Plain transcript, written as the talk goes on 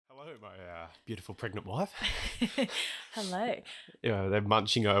Hello, my beautiful pregnant wife. Hello. Yeah, they're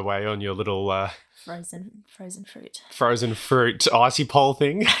munching away on your little Frozen fruit. frozen fruit icy pole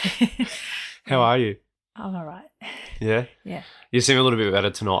thing. How are you? I'm all right. Yeah? Yeah. You seem a little bit better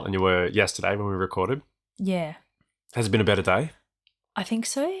tonight than you were yesterday when we recorded. Yeah. Has it been a better day? I think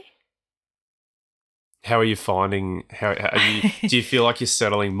so. How are you finding, do you feel like you're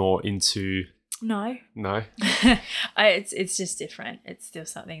settling more into, No. no? It's just different. It's still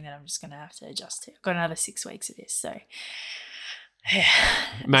something that I'm just going to have to adjust to. I've got another 6 weeks of this, so. Yeah.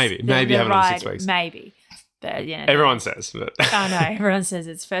 Maybe The have another 6 ride, weeks. Maybe. But yeah. Everyone says. But I know. Everyone says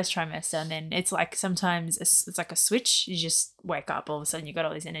it's first trimester, and then it's like sometimes it's like a switch. You just wake up, all of a sudden you've got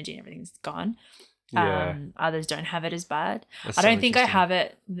all this energy and everything's gone. Yeah. Others don't have it as bad. That's I so don't think I interesting. have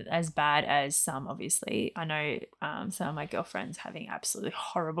it as bad as some, obviously. I know some of my girlfriends having absolutely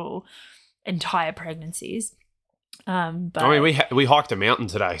horrible entire pregnancies. But I mean, we hiked a mountain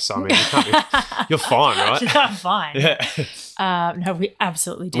today, so I mean, you're fine, right? I'm fine. Yeah. No, we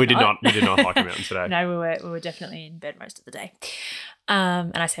absolutely did We did not. not hike a mountain today. No, we were definitely in bed most of the day.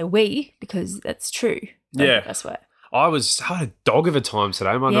 And I say we because that's true. Yeah. That's what. I had a dog of a time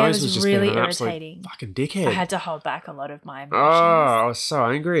today. My Yeah, it nose was was just really being an absolute irritating. fucking dickhead. I had to hold back a lot of my emotions. I was so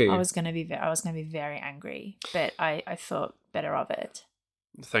angry. I was going to be very angry, but I thought better of it.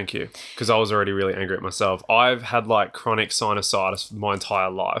 Thank you, because I was already really angry at myself. I've had like chronic sinusitis my entire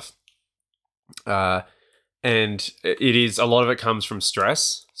life, and it is a lot of it comes from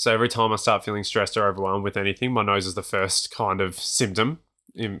stress. So every time I start feeling stressed or overwhelmed with anything, my nose is the first kind of symptom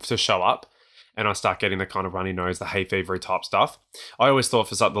to show up. And I start getting the kind of runny nose, the hay fever type stuff. I always thought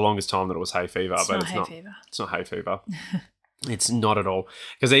for the longest time that it was hay fever, but it's not. Fever. It's not hay fever. It's not at all.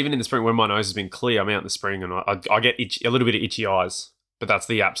 Because even in the spring, when my nose has been clear, I'm out in the spring and I get a little bit of itchy eyes, but that's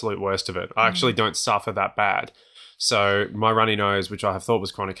the absolute worst of it. I actually don't suffer that bad. So my runny nose, which I have thought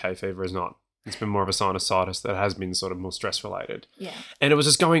was chronic hay fever, is not. It's been more of a sinusitis that has been sort of more stress related. Yeah. And it was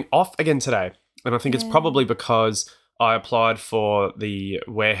just going off again today. And I think it's probably because I applied for the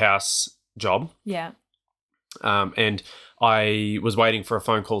warehouse job. Yeah. And I was waiting for a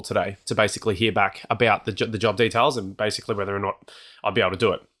phone call today to basically hear back about the job details and basically whether or not I'd be able to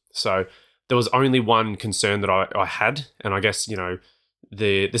do it. So there was only one concern that I had, and I guess, you know,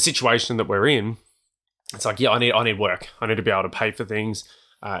 the situation that we're in, it's like, yeah, I need work. I need to be able to pay for things.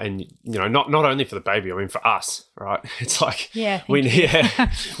 And, you know, not only for the baby, I mean, for us, right? It's like, we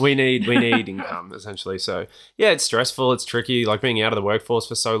need income, essentially. So, yeah, it's stressful. It's tricky, like being out of the workforce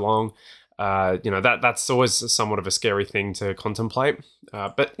for so long. You know, that's always somewhat of a scary thing to contemplate.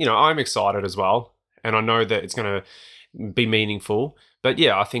 But, you know, I'm excited as well. And I know that it's going to be meaningful. But,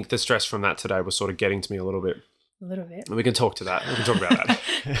 yeah, I think the stress from that today was sort of getting to me a little bit. A little bit. We can talk to that. We can talk about that.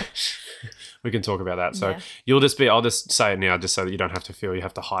 We can talk about that. So Yeah. I'll just say it now just so that you don't have to feel you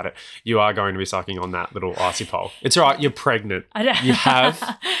have to hide it. You are going to be sucking on that little icy pole. It's all right. You're pregnant. I don't. You have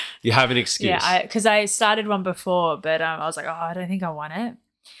an excuse. Yeah, because I started one before, but I was like, oh, I don't think I want it.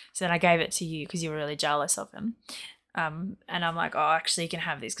 So then I gave it to you because you were really jealous of him. And I'm like, oh, actually, you can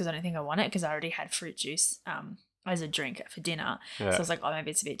have this because I don't think I want it because I already had fruit juice as a drink for dinner. Yeah. So I was like, oh,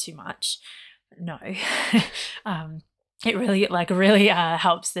 maybe it's a bit too much. No. It really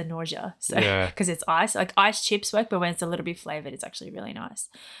helps the nausea. So because it's ice, like ice chips work, but when it's a little bit flavored, it's actually really nice.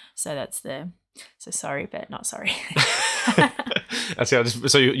 So so sorry, but not sorry. That's how.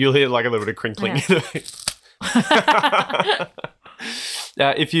 So you'll hear like a little bit of crinkling.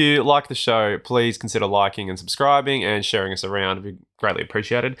 Yeah. If you like the show, please consider liking and subscribing and sharing us around. It'd be greatly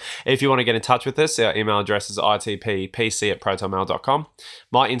appreciated. If you want to get in touch with us, our email address is itppc@protonmail.com.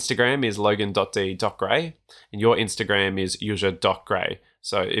 My Instagram is logan.d.gray and your Instagram is yuzha.gray.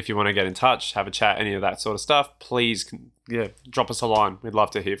 So if you want to get in touch, have a chat, any of that sort of stuff, please, drop us a line. We'd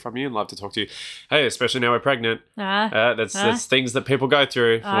love to hear from you and love to talk to you. Hey, especially now we're pregnant. That's things that people go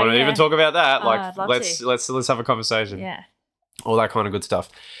through. If you want to even talk about that, I'd love let's have a conversation. Yeah. All that kind of good stuff.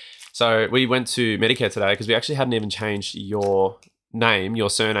 So we went to Medicare today because we actually hadn't even changed your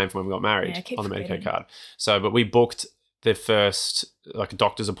surname from when we got married on the Medicare card. So, but we booked the first like a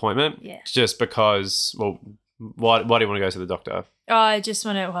doctor's appointment just because, well, why do you want to go to the doctor? Oh, I just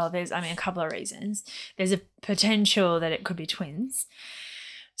want to, there's a couple of reasons. There's a potential that it could be twins.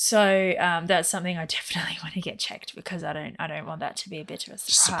 So that's something I definitely want to get checked because I don't want that to be a bit of a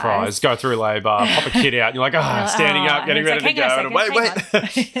surprise. Go through labour, pop a kid out, and you're like, standing up, getting ready to go. And wait.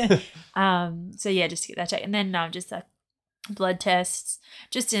 So yeah, just to get that checked. And then just blood tests,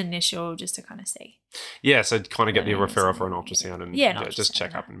 just initial, just to kind of see. Yeah, so kind of get the referral for an ultrasound and just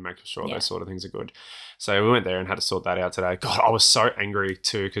check up and make sure those sort of things are good. So we went there and had to sort that out today. God, I was so angry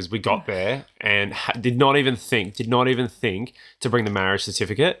too because we got there and did not even think to bring the marriage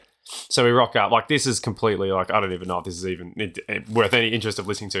certificate. So we rock up. Like, this is completely, like, I don't even know if this is even worth any interest of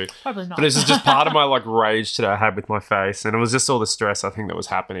listening to. Probably not. But this is just part of my, like, rage today I had with my face. And it was just all the stress, I think, that was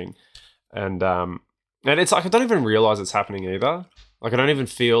happening. And it's like, I don't even realize it's happening either. Like, I don't even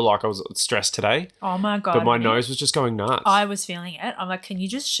feel like I was stressed today. Oh my God. But my nose was just going nuts. I was feeling it. I'm like, can you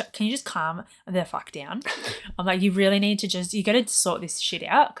just calm the fuck down? I'm like, you really need to you got to sort this shit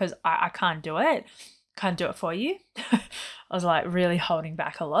out because I can't do it. Can't do it for you. I was like really holding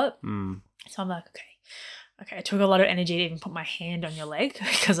back a lot. So I'm like, okay. I took a lot of energy to even put my hand on your leg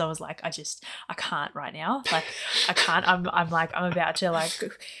because I was like, I can't right now. Like, I can't. I'm about to like,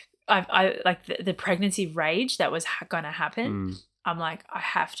 I like the pregnancy rage that was going to happen. I'm like, I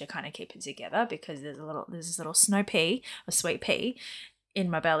have to kind of keep it together because there's this little snow pea, a sweet pea in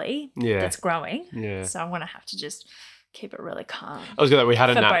my belly that's growing. Yeah. So I'm going to have to just keep it really calm. I was good that we had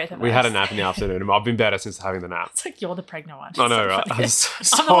a nap. We had a nap in the afternoon and I've been better since having the nap. It's like you're the pregnant one. I know, right? I'm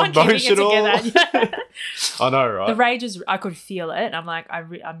so the one emotional. Keeping it together. I know, right? The rage is, I could feel it. And I'm like, I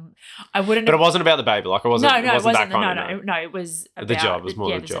wouldn't. But it wasn't about the baby. Like, it wasn't. No, it wasn't. No, it was about the job. It was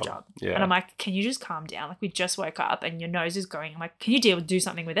more the job. Yeah. And I'm like, can you just calm down? Like, we just woke up and your nose is going. I'm like, can you do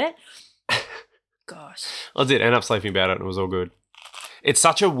something with it? Gosh. I did end up sleeping about it and it was all good. It's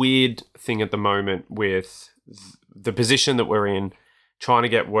such a weird thing at the moment with the position that we're in, trying to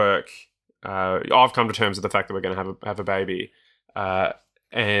get work. I've come to terms with the fact that we're going to have a baby, and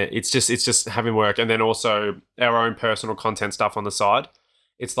it's just having work, and then also our own personal content stuff on the side.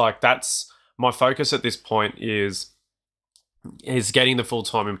 It's like that's my focus at this point is getting the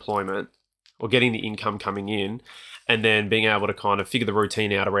full-time employment or getting the income coming in. And then being able to kind of figure the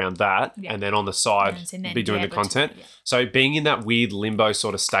routine out around that, and then on the side be doing the content. So being in that weird limbo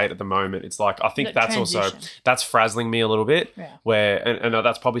sort of state at the moment, it's like I think that's transition. That's frazzling me a little bit. Yeah. Where and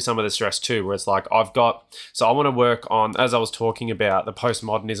that's probably some of the stress too. Where it's like I want to work on, as I was talking about, the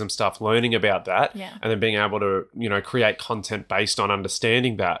postmodernism stuff, learning about that, and then being able to create content based on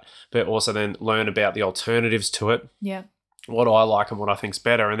understanding that, but also then learn about the alternatives to it. Yeah. What I like and what I think's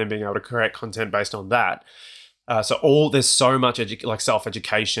better, and then being able to create content based on that. So there's so much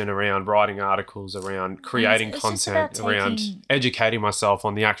self-education around writing articles, around creating content, around educating myself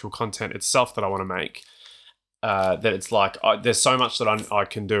on the actual content itself that I want to make. That it's like there's so much that I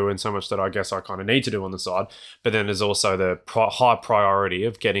can do and so much that I guess I kind of need to do on the side. But then there's also the high priority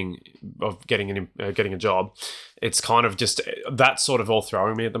of getting a job. It's kind of just that's sort of all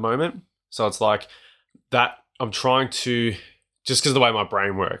throwing me at the moment. So it's like that I'm trying to, just because of the way my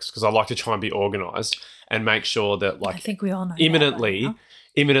brain works, because I like to try and be organized and make sure that, like, I think we all know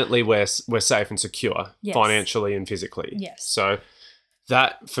imminently we're safe and secure financially and physically. Yes. So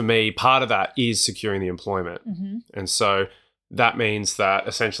that, for me, part of that is securing the employment. Mm-hmm. And so that means that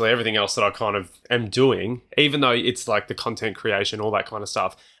essentially everything else that I kind of am doing, even though it's like the content creation, all that kind of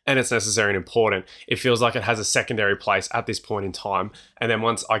stuff, and it's necessary and important, it feels like it has a secondary place at this point in time. And then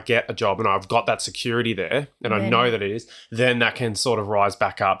once I get a job and I've got that security there and I know that it is, then that can sort of rise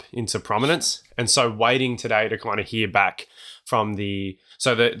back up into prominence. And so waiting today to kind of hear back from the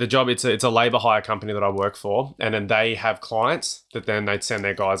job, it's a labour hire company that I work for, and then they have clients that then they'd send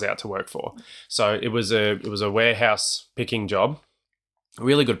their guys out to work for. So it was a warehouse picking job,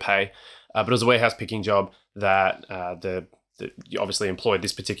 really good pay, but it was a warehouse picking job that obviously employed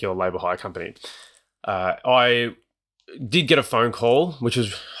this particular labour hire company. I did get a phone call,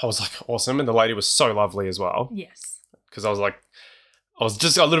 I was like awesome, and the lady was so lovely as well. Yes, because I was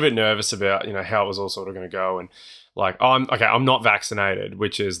just a little bit nervous about how it was all sort of going to go, and like I'm not vaccinated,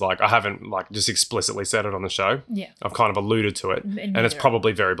 which is like I haven't like just explicitly said it on the show. Yeah, I've kind of alluded to it, and it's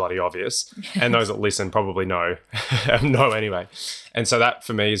probably very bloody obvious, and those that listen probably know anyway. And so that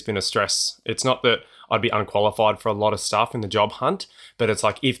for me has been a stress. It's not that I'd be unqualified for a lot of stuff in the job hunt, but it's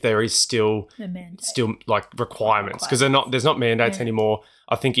like if there is still like requirements, because there's not mandates anymore.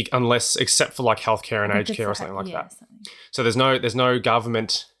 I think except for like healthcare and aged care or something like that. So there's no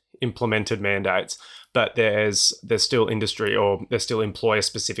government implemented mandates, but there's still industry or there's still employer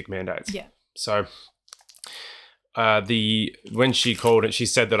specific mandates. Yeah. So when she called it, she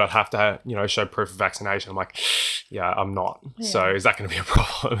said that I'd have to show proof of vaccination. I'm like, yeah, I'm not. Yeah. So is that going to be a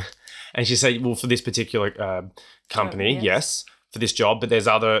problem? And she said, well, for this particular company, yes, for this job, but there's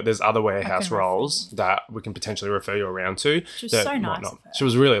other warehouse roles that we can potentially refer you around to. She was so nice. She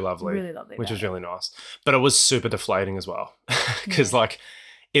was really lovely. Really lovely. Which was really nice. But it was super deflating as well. Because like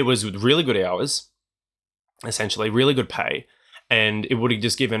it was really good hours, essentially, really good pay. And it would have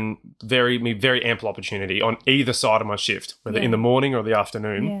just given me very ample opportunity on either side of my shift, whether in the morning or the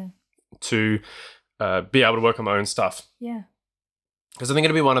afternoon, to be able to work on my own stuff. Yeah. Because I think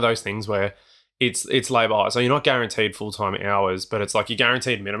it'll be one of those things where it's labour hire. So you're not guaranteed full-time hours, but it's like you're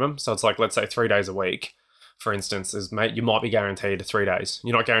guaranteed minimum. So it's like, let's say 3 days a week, for instance, you might be guaranteed 3 days.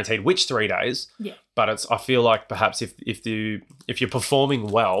 You're not guaranteed which 3 days. Yeah. But I feel like perhaps if you're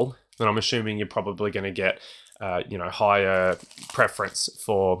performing well, then I'm assuming you're probably going to get higher preference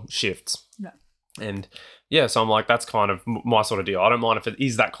for shifts. Yeah. And yeah, so I'm like, that's kind of my sort of deal. I don't mind if it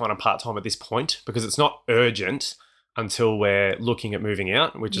is that kind of part-time at this point, because it's not urgent until we're looking at moving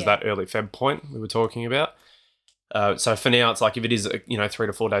out, which is that early Feb point we were talking about. So for now, it's like, if it is 3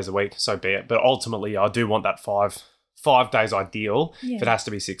 to 4 days a week, so be it. But ultimately, I do want that five days ideal. Yeah. If it has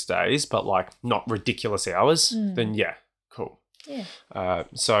to be 6 days, but like not ridiculous hours, then yeah, cool. Yeah.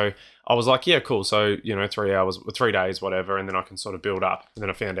 So I was like, yeah, cool. So 3 hours, 3 days, whatever, and then I can sort of build up. And then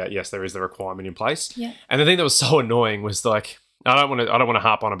I found out, yes, there is the requirement in place. Yeah. And the thing that was so annoying was, like, I don't want to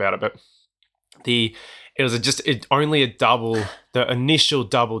harp on about it, but it was only the initial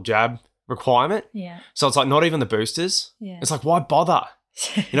double jab requirement. Yeah. So it's like not even the boosters. Yeah. It's like, why bother?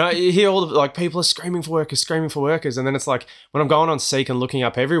 You hear all the, like, people are screaming for workers, and then it's like, when I'm going on Seek and looking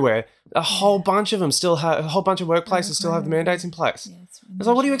up everywhere, a whole bunch of them still have, a whole bunch of workplaces still have the mandates in place. Yeah, it's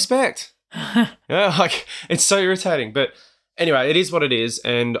like, what do you expect? Yeah, like, it's so irritating. But anyway, it is what it is,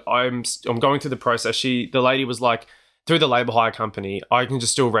 and I'm going through the process. The lady was like, through the labour hire company, I can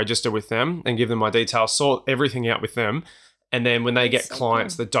just still register with them and give them my details, sort everything out with them. And then when they get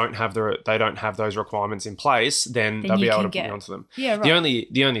clients that don't have those requirements in place, then they'll be able to put me onto them. Yeah, right.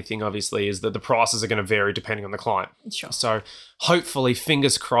 The only thing, obviously, is that the prices are going to vary depending on the client. Sure. So hopefully,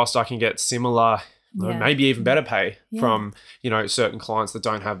 fingers crossed, I can get similar, maybe even better pay from certain clients that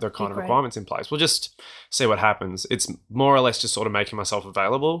don't have the kind of requirements in place. We'll just see what happens. It's more or less just sort of making myself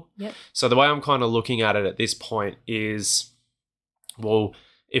available. Yep. So the way I'm kind of looking at it at this point is, well,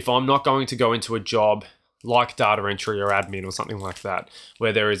 if I'm not going to go into a job like data entry or admin or something like that,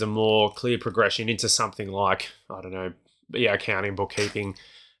 where there is a more clear progression into something like, I don't know, accounting, bookkeeping,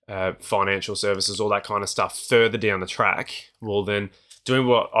 financial services, all that kind of stuff further down the track, well, then doing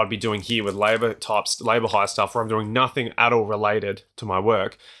what I'd be doing here with labour hire stuff, where I'm doing nothing at all related to my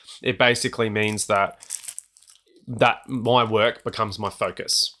work, it basically means that my work becomes my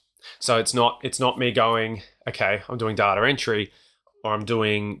focus. So it's not me going, okay, I'm doing data entry, or I'm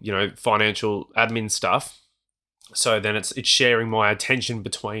doing, financial admin stuff. So then it's sharing my attention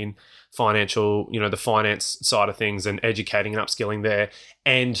between financial, the finance side of things, and educating and upskilling there,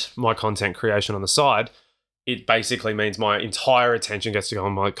 and my content creation on the side. It basically means my entire attention gets to go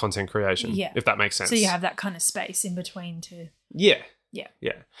on my content creation, if that makes sense. So you have that kind of space in between to... Yeah.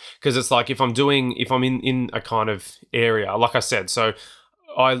 Because it's like, if I'm in a kind of area, like I said, so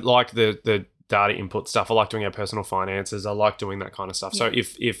I like the data input stuff. I like doing our personal finances. I like doing that kind of stuff. Yeah. So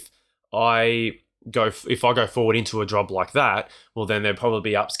if I go forward into a job like that, well, then there'd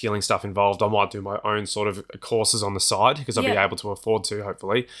probably be upskilling stuff involved. I might do my own sort of courses on the side, because I'll be able to afford to,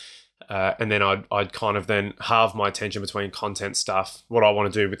 hopefully. And then I'd kind of then halve my attention between content stuff, what I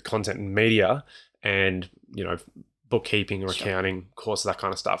want to do with content and media, and, bookkeeping or accounting courses, that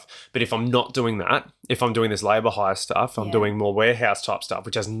kind of stuff. But if I'm not doing that, if I'm doing this labour hire stuff, I'm doing more warehouse type stuff,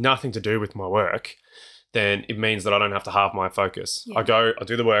 which has nothing to do with my work, then it means that I don't have to halve my focus. I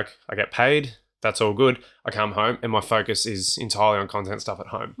do the work, I get paid, that's all good. I come home and my focus is entirely on content stuff at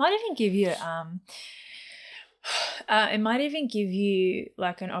home. Might even give you it might even give you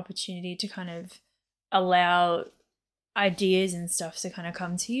like an opportunity to kind of allow ideas and stuff to kind of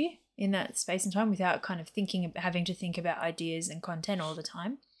come to you in that space and time, without kind of having to think about ideas and content all the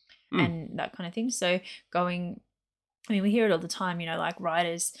time and that kind of thing. So we hear it all the time, like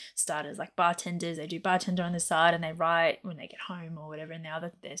writers start as like bartenders, they do bartender on the side, and they write when they get home or whatever in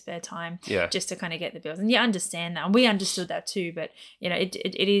their spare time, just to kind of get the bills. And you understand that, and we understood that too, but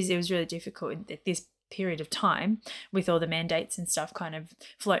it was really difficult at this period of time with all the mandates and stuff kind of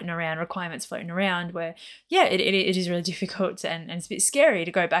requirements floating around, where it is really difficult and it's a bit scary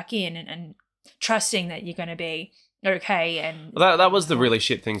to go back in and trusting that you're going to be okay. And that was the really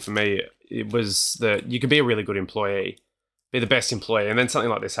shit thing for me. It was that you could be a really good employee, be the best employee, and then something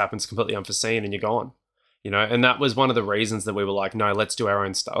like this happens completely unforeseen and you're gone. And that was one of the reasons that we were like, no, let's do our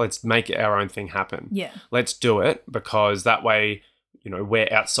own stuff. Let's make our own thing happen. Yeah. Let's do it, because that way, we're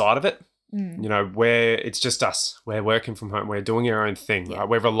outside of it. Where it's just us. We're working from home. We're doing our own thing, right?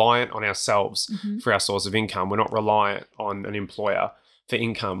 We're reliant on ourselves for our source of income. We're not reliant on an employer for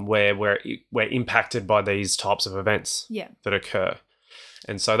income, where we're impacted by these types of events that occur.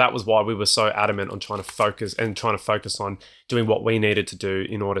 And so that was why we were so adamant on trying to focus on doing what we needed to do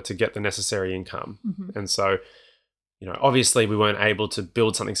in order to get the necessary income. And so, obviously we weren't able to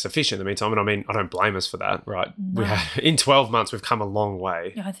build something sufficient in the meantime. And I mean, I don't blame us for that, right? No. In 12 months, we've come a long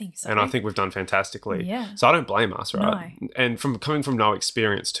way. Yeah, I think so. And I think we've done fantastically. Yeah. So I don't blame us, right? No. And coming from no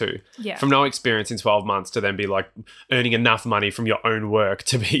experience too. Yeah. From no experience in 12 months to then be like earning enough money from your own work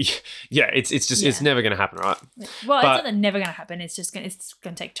to be, it's never going to happen, right? Well, it's not never going to happen. It's just going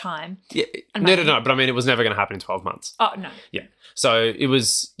to take time. Yeah. No. But I mean, it was never going to happen in 12 months. Oh, no. Yeah. So it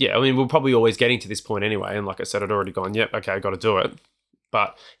was, I mean, we're probably always getting to this point anyway. And like I said, I'd already gone, yep, okay, I got to do it.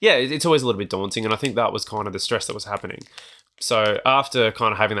 But yeah, it's always a little bit daunting. And I think that was kind of the stress that was happening. So after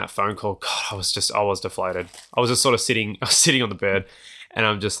kind of having that phone call, God, I was deflated. I was just sort of sitting on the bed and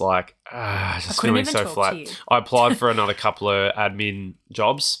I'm just like, just feeling so flat. I applied for another couple of admin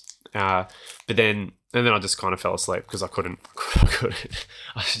jobs. But then I just kind of fell asleep because I couldn't.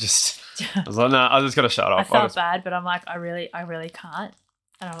 I was like, no, I just got to shut off. I felt bad, but I'm like, I really can't.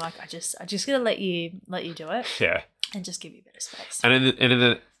 And I'm like, I just gotta let you do it. Yeah. And just give you a bit of space.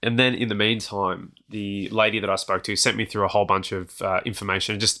 And then in the meantime, the lady that I spoke to sent me through a whole bunch of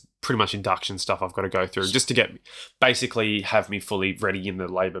information, just pretty much induction stuff I've got to go through, just to basically have me fully ready in the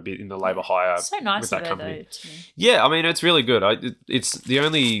labour hire. So nice with that of her, company. though, to me. Yeah, I mean, it's really good. It's the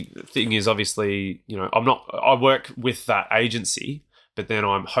only thing is obviously, I work with that agency, but then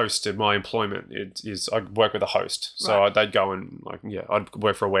I'm hosted. My employment is I work with a host, so Right. They'd go and I'd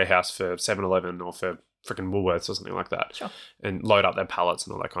work for a warehouse for 7-Eleven or for freaking Woolworths or something like that, Sure. and load up their pallets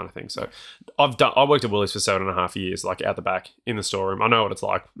and all that kind of thing. So I worked at Woolies for 7.5 years, like out the back in the storeroom. I know what it's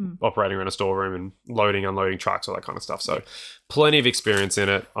like operating around a storeroom and loading, unloading trucks, all that kind of stuff. So plenty of experience in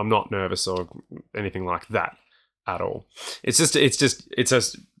it. I'm not nervous or anything like that at all. It's a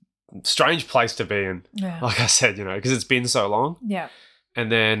strange place to be in. Yeah. Like I said, because it's been so long. Yeah. And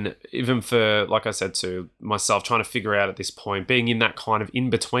then even for, like I said to myself, trying to figure out at this point, being in that kind of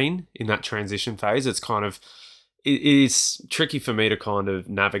in-between, in that transition phase, it is tricky for me to kind of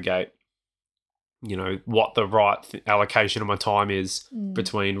navigate, what the right allocation of my time is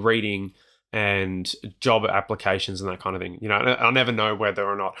between reading and job applications and that kind of thing. I never know whether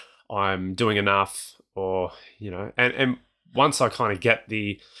or not I'm doing enough or, and once I kind of get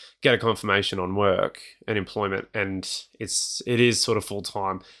a confirmation on work and employment and it is sort of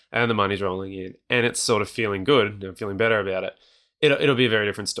full-time and the money's rolling in and it's sort of feeling good and feeling better about it, it'll be a very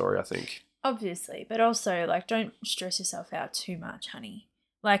different story, I think. Obviously, but also, like, don't stress yourself out too much, honey.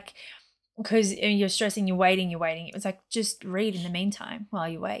 Like, because you're stressing, you're waiting. It's like, just read in the meantime while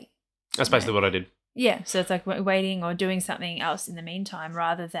you wait. That's basically what I did. Yeah, so it's like waiting or doing something else in the meantime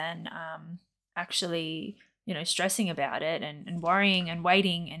rather than actually, stressing about it and worrying and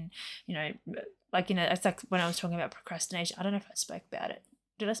waiting and, it's like when I was talking about procrastination. I don't know if I spoke about it.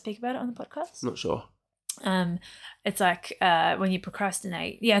 Did I speak about it on the podcast? Not sure. It's like when you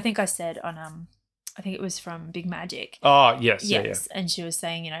procrastinate. Yeah, I think I said on I think it was from Big Magic. Oh, yes. Yeah. And she was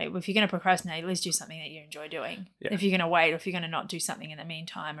saying, if you're going to procrastinate, at least do something that you enjoy doing. Yeah. If you're going to wait or if you're going to not do something in the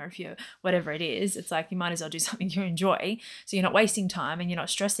meantime or if you're whatever it is, it's like you might as well do something you enjoy. So you're not wasting time and you're not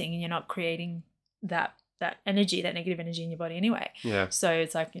stressing and you're not creating that energy, that negative energy in your body anyway. Yeah. So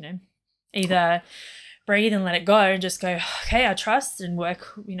it's like, either breathe and let it go and just go, okay, I trust and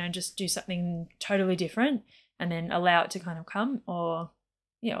work, just do something totally different and then allow it to kind of come or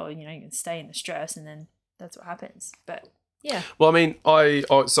you can stay in the stress and then that's what happens. But yeah. Well, I mean,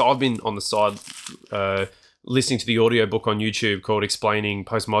 so I've been on the side listening to the audiobook on YouTube called Explaining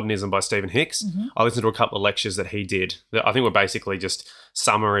Postmodernism by Stephen Hicks. Mm-hmm. I listened to a couple of lectures that he did that I think were basically just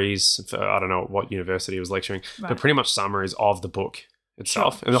summaries for, I don't know what university he was lecturing, but pretty much summaries of the book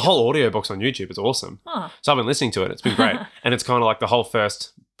itself. Sure. And the whole audiobook's on YouTube. It's awesome. Oh. So I've been listening to it. It's been great. And it's kind of like the whole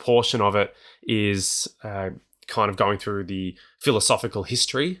first portion of it is kind of going through the philosophical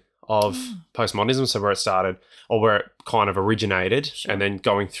history of postmodernism, so where it started or where it kind of originated, Sure. and then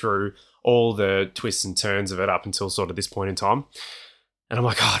going through all the twists and turns of it up until sort of this point in time. And I'm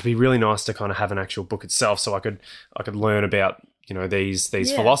like, it'd be really nice to kind of have an actual book itself so I could learn about, these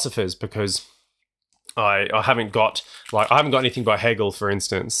philosophers, because I haven't got anything by Hegel, for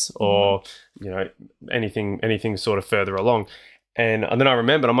instance, or anything sort of further along. And then I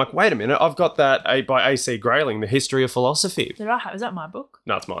remembered, I'm like, wait a minute, I've got that by A.C. Grayling, The History of Philosophy. Did I have? Is that my book?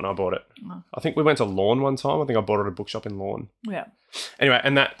 No, it's mine. I bought it. Oh. I think we went to Lawn one time. I think I bought it at a bookshop in Lawn. Yeah. Anyway,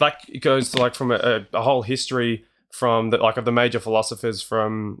 and that goes to from a whole history from of the major philosophers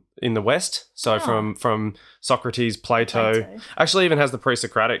from in the West. So from Socrates, Plato, actually even has the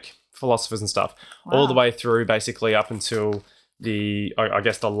pre-Socratic philosophers and stuff, all the way through basically up until I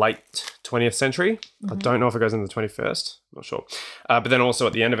guess the late 20th century. I don't know if it goes into the 21st. Not sure. But then also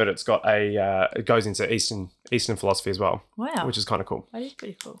at the end of it, it's got it goes into Eastern philosophy as well. Wow. Which is kind of cool. That is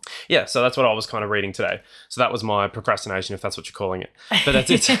pretty cool. Yeah, so that's what I was kind of reading today. So that was my procrastination, if that's what you're calling it. But that's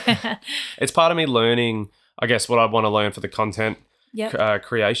it. It's part of me learning, I guess, what I want to learn for the content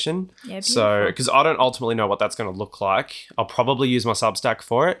creation. Yeah, so because I don't ultimately know what that's going to look like. I'll probably use my Substack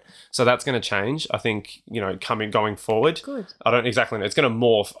for it. So that's going to change. I think, going forward. Good. I don't exactly know. It's going to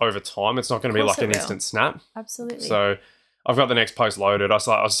morph over time. It's not going to be like an instant snap. Absolutely. So I've got the next post loaded. I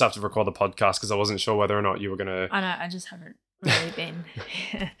just have to record the podcast because I wasn't sure whether or not you were going to. I know. I just haven't really been.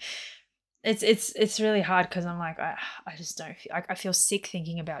 It's really hard because I'm like, I just don't feel, I feel sick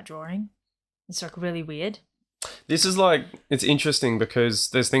thinking about drawing. It's like really weird. This is like, it's interesting because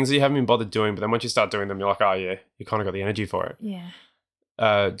there's things that you haven't been bothered doing, but then once you start doing them, you're like, oh yeah, you kind of got the energy for it.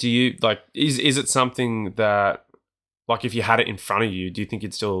 Yeah. Do you like, is it something that, like, if you had it in front of you, do you think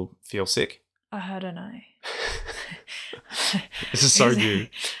you'd still feel sick? I don't know. This is so new.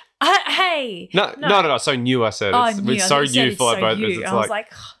 Hey. No. So new, I said. It's so new for both of us. It's I was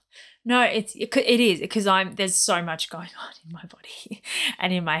like, no, it is because there's so much going on in my body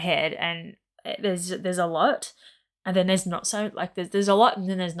and in my head, and there's a lot, and then there's not so like there's a lot, and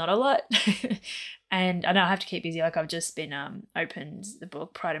then there's not a lot. And I know I have to keep busy. Like I've just been opened the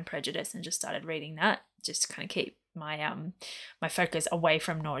book Pride and Prejudice and just started reading that just to kind of keep my my focus away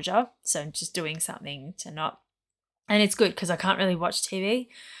from nausea. So just doing something to not, and it's good because I can't really watch TV.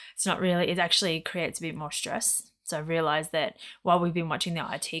 It's not really, it actually creates a bit more stress. So I've realised that while we've been watching the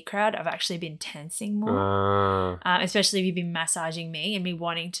IT Crowd, I've actually been tensing more, especially if you've been massaging me and me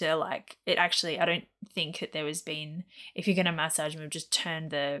wanting to like it. Actually, I don't think that there was been, if you're going to massage me, just turn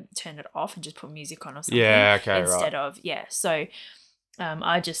it off and just put music on or something. Yeah, okay, instead right. of, yeah. So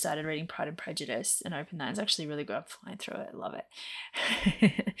I just started reading Pride and Prejudice and opened that. It's actually really good. I'm flying through it. I love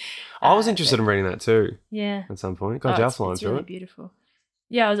it. I was interested in reading that too. Yeah. At some point. God, you're flying it's through really it. Beautiful.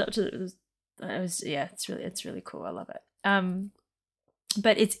 Yeah, I was up to it. It's really cool. I love it.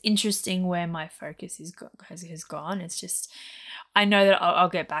 But it's interesting where my focus has gone. It's just, I know that I'll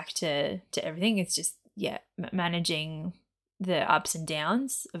get back to everything. It's just, managing the ups and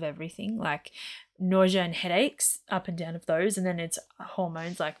downs of everything, like nausea and headaches, up and down of those, and then it's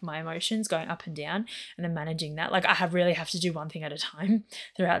hormones, like my emotions going up and down, and then managing that. Like I really have to do one thing at a time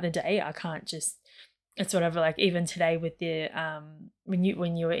throughout the day. I can't just, it's whatever, like even today with the when you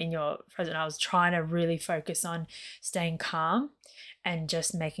were in your present, I was trying to really focus on staying calm and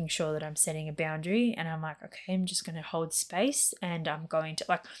just making sure that I'm setting a boundary, and I'm like, okay, I'm just going to hold space, and I'm going to,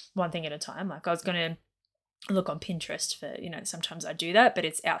 like, one thing at a time. Like I was going to look on Pinterest for, sometimes I do that, but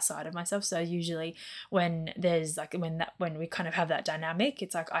it's outside of myself. So usually when there's like when we kind of have that dynamic,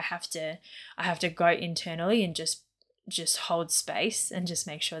 it's like I have to go internally and just hold space and just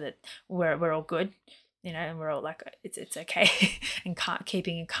make sure that we're all good, and we're all like, it's okay, and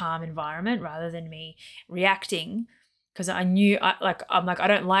keeping a calm environment rather than me reacting, because I'm like, I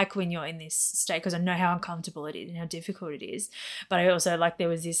don't like when you're in this state, because I know how uncomfortable it is and how difficult it is. But I also, like, there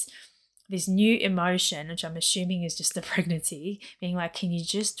was this new emotion, which I'm assuming is just the pregnancy, being like, can you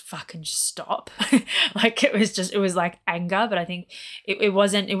just fucking just stop? Like it was like anger, but I think it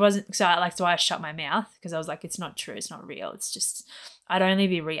wasn't, so I shut my mouth, because I was like, it's not true, it's not real, it's just, I'd only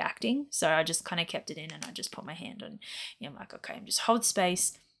be reacting. So I just kind of kept it in, and I just put my hand on, I'm like, okay, I'm just hold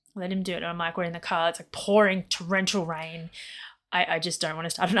space, let him do it. And I'm like, we're in the car, it's like pouring torrential rain. I just don't want to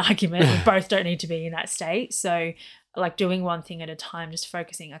start an argument. We both don't need to be in that state. So like doing one thing at a time, just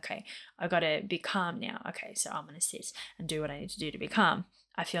focusing, okay, I got to be calm now. Okay, so I'm going to sit and do what I need to do to be calm.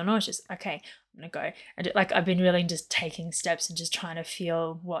 I feel nauseous. Okay, I'm going to go. And like, I've been really just taking steps and just trying to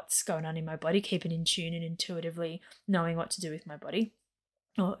feel what's going on in my body, keep it in tune and intuitively knowing what to do with my body,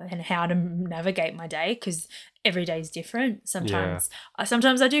 and how to navigate my day, because every day is different. Sometimes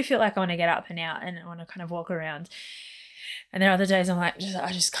I do feel like I want to get up and out and I want to kind of walk around. And there are other days I'm like,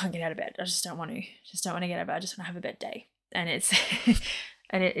 I just can't get out of bed. I just don't want to get out of bed. I just want to have a bed day. And it's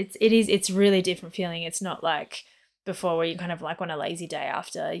it's really different feeling. It's not like before, where you kind of like on a lazy day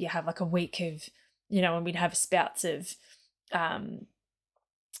after you have like a week of, when we'd have spouts of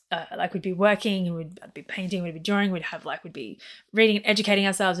like we'd be working and I'd be painting, we'd be drawing, we'd be reading and educating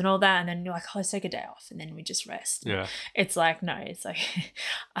ourselves and all that, and then you're like, oh, let's take a day off, and then we just rest. Yeah. It's like, no, it's like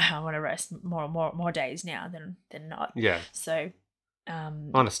I want to rest more days now than not. Yeah. So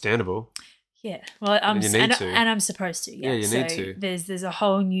understandable. Yeah. Well, and I'm supposed to. Yeah, you need to. There's a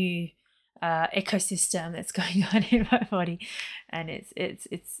whole new ecosystem that's going on in my body, and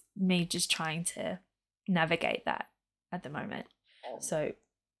it's me just trying to navigate that at the moment. So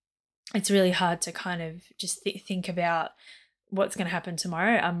it's really hard to kind of just think about what's going to happen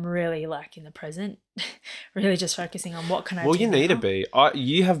tomorrow. I'm really like in the present, really just focusing on what can I do. Well, you need now. to be.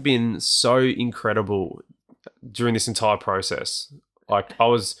 You have been so incredible during this entire process. Like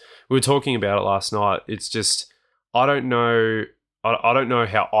we were talking about it last night. It's just, I don't know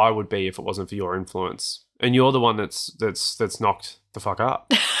how I would be if it wasn't for your influence. And you're the one that's knocked the fuck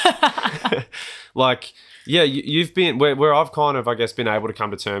up. Like, yeah, you've been where I've kind of, I guess, been able to come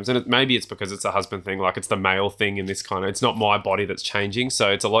to terms, and maybe it's because it's a husband thing, like it's the male thing in this kind of, it's not my body that's changing, so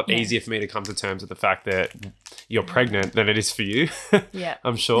it's a lot easier for me to come to terms with the fact that you're pregnant than it is for you. Yeah,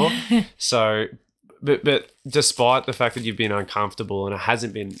 I'm sure. So, but despite the fact that you've been uncomfortable, and it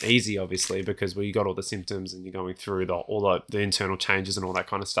hasn't been easy, obviously, because you got all the symptoms and you're going through all the internal changes and all that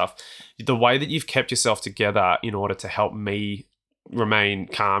kind of stuff, the way that you've kept yourself together in order to help me remain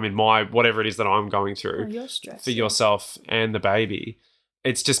calm in my whatever it is that I'm going through for yourself and the baby,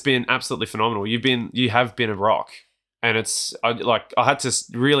 it's just been absolutely phenomenal. You have been a rock, and I had to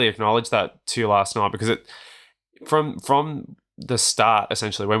really acknowledge that to you last night, because it from the start,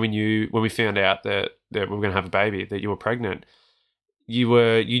 essentially, when we found out that we were going to have a baby, that you were pregnant,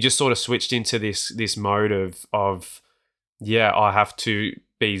 you just sort of switched into this mode of I have to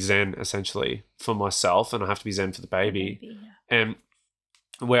be zen essentially for myself, and I have to be zen for the baby. And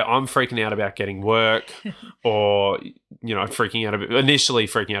where I'm freaking out about getting work or, initially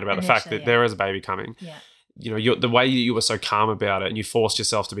freaking out about the fact that there is a baby coming. Yeah. The way you were so calm about it, and you forced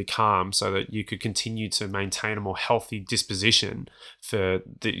yourself to be calm so that you could continue to maintain a more healthy disposition for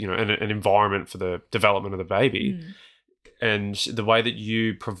an environment for the development of the baby. And the way that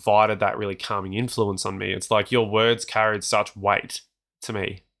you provided that really calming influence on me, it's like your words carried such weight to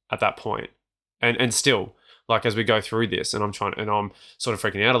me at that point. And still, like, as we go through this, and I'm sort of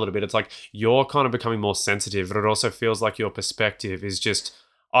freaking out a little bit, it's like you're kind of becoming more sensitive, but it also feels like your perspective is just,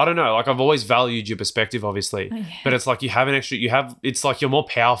 I don't know, like I've always valued your perspective, obviously, but it's like it's like you're more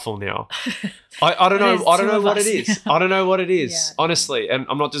powerful now. I don't know what it is. I don't know what it is, honestly. And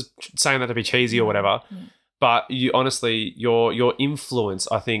I'm not just saying that to be cheesy or whatever, but you honestly, your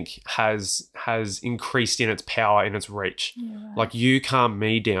influence, I think, has increased in its power, in its reach. Right. Like, you calm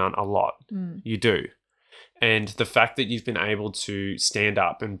me down a lot. You do. And the fact that you've been able to stand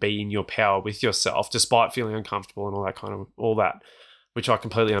up and be in your power with yourself, despite feeling uncomfortable and all that, which I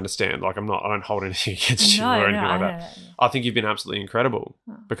completely understand. Like, I don't hold anything against you or anything like that. I think you've been absolutely incredible,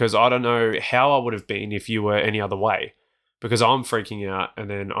 because I don't know how I would have been if you were any other way, because I'm freaking out, and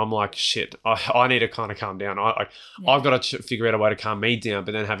then I'm like, shit, I need to kind of calm down. I've got to figure out a way to calm me down,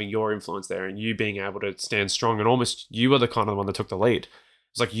 but then having your influence there and you being able to stand strong, and almost you were the kind of the one that took the lead.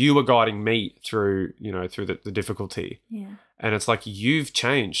 It's like you were guiding me through the difficulty. Yeah. And it's like you've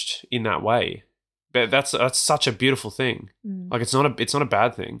changed in that way. But that's such a beautiful thing. Like, it's not a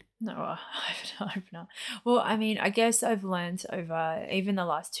bad thing. No, I hope not. Well, I mean, I guess I've learned over even the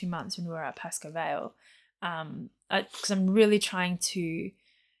last 2 months when we were at Pascoe Vale, because I'm really trying to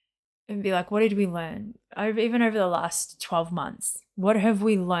be like, what did we learn even over the last 12 months? What have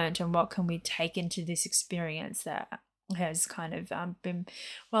we learned, and what can we take into this experience that has kind of been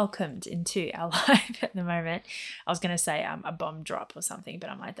welcomed into our life at the moment? I was going to say a bomb drop or something, but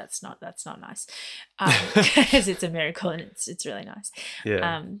I'm like, that's not nice, because it's a miracle and it's really nice.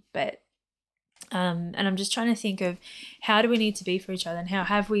 Yeah. And I'm just trying to think of how do we need to be for each other, and how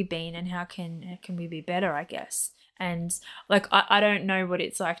have we been, and how can we be better, I guess. And like, I don't know what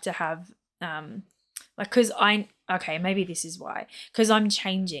it's like to have because maybe this is why, because I'm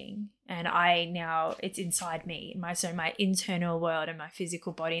changing, and it's inside me, my internal world and my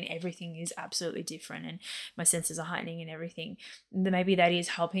physical body and everything is absolutely different, and my senses are heightening and everything. Maybe that is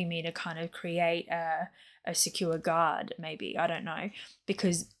helping me to kind of create a secure guard, maybe, I don't know,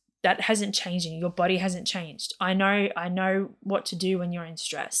 because that hasn't changed. Your body hasn't changed. I know what to do when you're in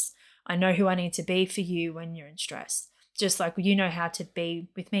stress. I know who I need to be for you when you're in stress. Just like you know how to be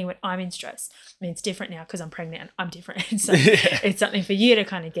with me when I'm in stress. I mean, it's different now because I'm pregnant and I'm different. So it's something for you to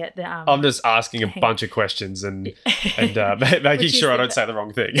kind of get the... I'm just asking a bunch of questions and making sure I don't say the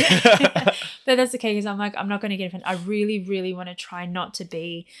wrong thing. But that's okay, because I'm like, I'm not going to get offended. I really, really want to try not to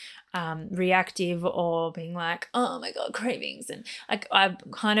be reactive or being like, oh my God, cravings. And like, I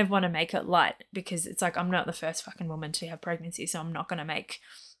kind of want to make it light, because it's like, I'm not the first fucking woman to have pregnancy, so I'm not going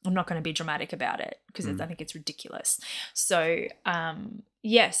to be dramatic about it, because I think it's ridiculous. So,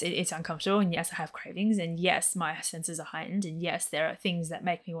 yes, it's uncomfortable, and yes, I have cravings, and yes, my senses are heightened, and yes, there are things that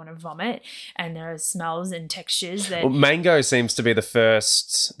make me want to vomit, and there are smells and textures that... Well, mango seems to be the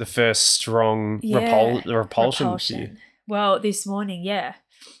first strong repulsion to you. Well, this morning, yeah,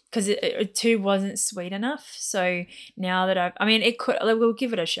 because it too wasn't sweet enough. So now that we'll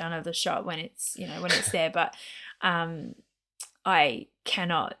give it another shot when it's there, but I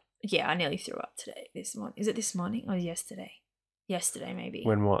cannot. Yeah, I nearly threw up today. This morning. Is it this morning or yesterday? Yesterday, maybe.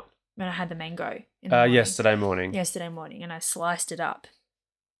 When what? When I had the mango in the morning. Yesterday morning. Yesterday morning, and I sliced it up.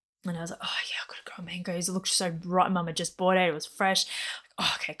 And I was like, oh, yeah, I've got to grow mangoes. It looked so right. Mama just bought it. It was fresh.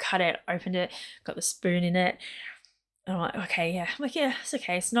 Oh, okay, cut it, opened it, got the spoon in it. And I'm like, okay, yeah. I'm like, yeah, it's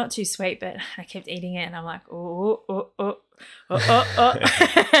okay. It's not too sweet, but I kept eating it. And I'm like,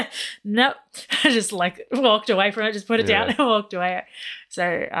 nope. I just like walked away from it, just put it down and walked away.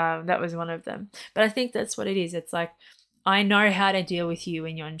 So that was one of them. But I think that's what it is. It's like, I know how to deal with you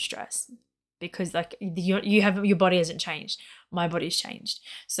when you're in stress because like you have, your body hasn't changed. My body's changed.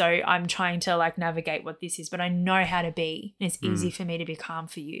 So I'm trying to like navigate what this is, but I know how to be. And it's easy for me to be calm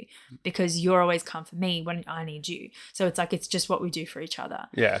for you because you're always calm for me when I need you. So it's like, it's just what we do for each other.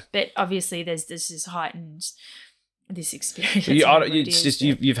 Yeah. But obviously there's this heightened, this experience.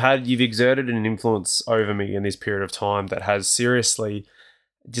 You've exerted an influence over me in this period of time that has seriously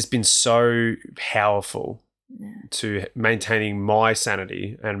just been so powerful to maintaining my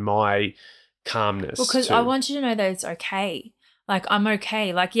sanity and my calmness. Because I want you to know that it's okay. Like, I'm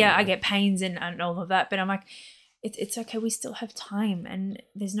okay. Like, yeah, I get pains and all of that, but I'm like, it's okay. We still have time and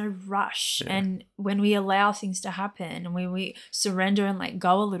there's no rush. Yeah. And when we allow things to happen and when we surrender and let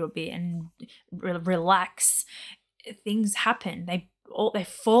go a little bit and relax, things happen. They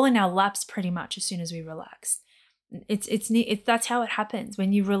fall in our laps pretty much as soon as we relax. That's how it happens.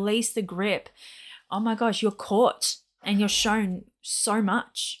 When you release the grip, oh my gosh, you're caught and you're shown so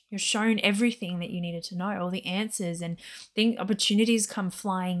much. You're shown everything that you needed to know, all the answers and opportunities come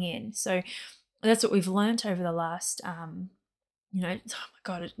flying in. So that's what we've learned over the last, oh my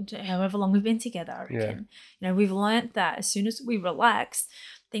God, however long we've been together, I reckon. Yeah. We've learned that as soon as we relax,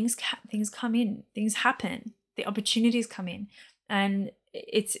 things come in, things happen, the opportunities come in. And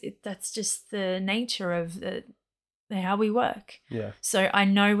that's just the nature of how we work. Yeah. So I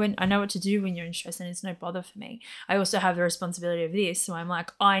know what to do when you're in stress and it's no bother for me. I also have the responsibility of this. So I'm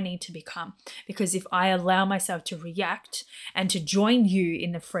like, I need to be calm because if I allow myself to react and to join you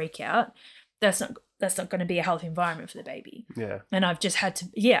in the freak out, that's not going to be a healthy environment for the baby. Yeah. And I've had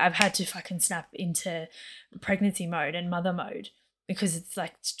to fucking snap into pregnancy mode and mother mode because it's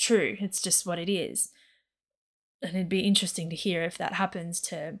like, it's true. It's just what it is. And it'd be interesting to hear if that happens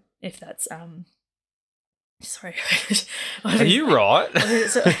if that's, sorry. Are you right?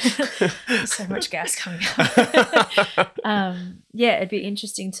 So much gas coming out. It'd be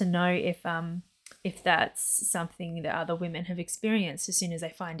interesting to know if that's something that other women have experienced as soon as they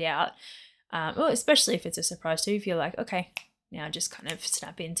find out. Especially if it's a surprise too. If you're like, okay, now just kind of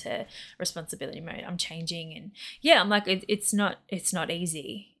snap into responsibility mode. I'm changing, and I'm like, it's not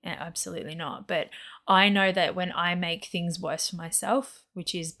easy. Absolutely not. But I know that when I make things worse for myself,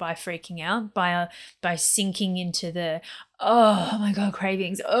 which is by freaking out, by sinking into the, oh my God,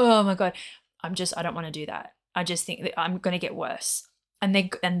 cravings. Oh my God. I don't want to do that. I just think that I'm going to get worse. And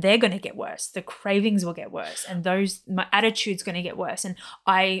they're going to get worse. The cravings will get worse. And my attitude's going to get worse. And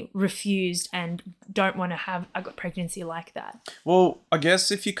I refused and don't want to have a pregnancy like that. Well, I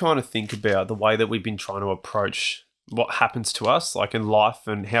guess if you kind of think about the way that we've been trying to approach what happens to us, like in life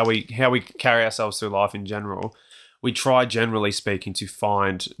and how we carry ourselves through life in general, we try, generally speaking, to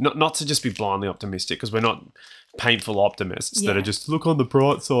find, not to just be blindly optimistic, because we're not painful optimists that are just look on the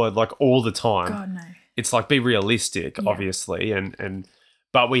bright side like all the time. God, no. It's like be realistic, obviously,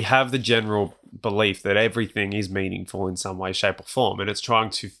 but we have the general belief that everything is meaningful in some way, shape, or form, and it's trying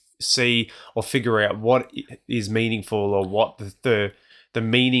to see or figure out what is meaningful or what the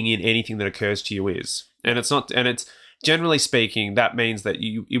meaning in anything that occurs to you is. And it's generally speaking, that means that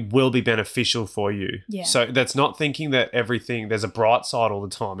it will be beneficial for you. Yeah. So that's not thinking that there's a bright side all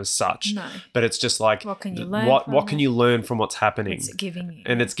the time as such. No. But it's just like, what can you learn? What can you learn from what's happening? What's it giving you?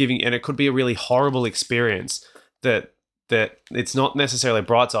 And it could be a really horrible experience that it's not necessarily a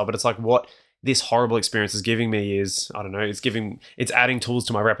bright side, but it's like what this horrible experience is giving me is, I don't know, it's adding tools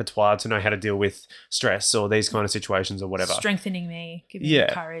to my repertoire to know how to deal with stress or these kind of situations or whatever. Strengthening me, giving me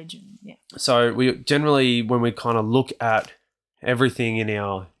courage. And, So we generally, when we kind of look at everything in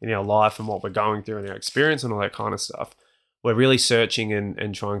our life and what we're going through and our experience and all that kind of stuff, we're really searching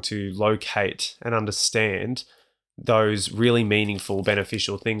and trying to locate and understand those really meaningful,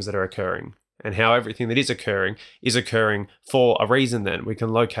 beneficial things that are occurring. And how everything that is occurring for a reason. Then we can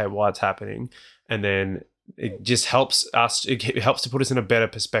locate why it's happening, and then it just helps us. It helps to put us in a better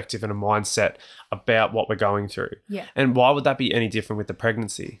perspective and a mindset about what we're going through. Yeah. And why would that be any different with the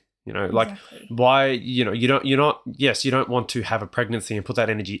pregnancy? Like why? You don't want to have a pregnancy and put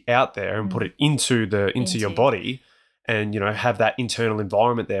that energy out there and put it into your body and, have that internal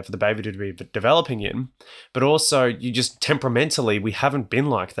environment there for the baby to be developing in. But also you just temperamentally, we haven't been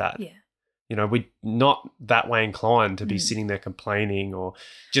like that. Yeah. We're not that way inclined to be sitting there complaining or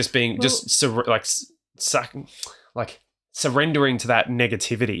just being surrendering to that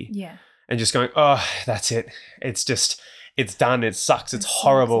negativity. Yeah. And just going, oh, that's it. It's just, it's done. It sucks. It's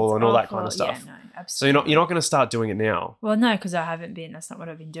horrible and all that kind of stuff. Yeah, no, absolutely. So you're not going to start doing it now. Well, no, because I haven't been. That's not what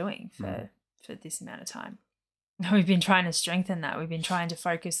I've been doing for this amount of time. We've been trying to strengthen that. We've been trying to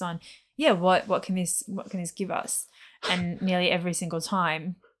focus on, what can this give us? And nearly every single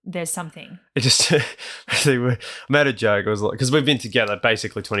time there's something. It just, I made a joke. It was like, because we've been together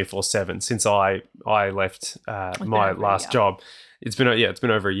basically 24/7 since I left my last job. It's been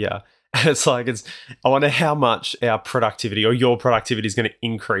over a year. And it's like, I wonder how much our productivity or your productivity is going to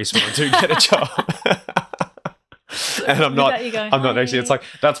increase when I do get a job. And I'm not actually, it's like,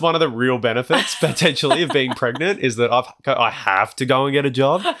 that's one of the real benefits potentially of being pregnant is that I have to go and get a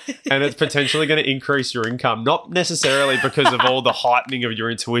job, and it's potentially going to increase your income, not necessarily because of all the heightening of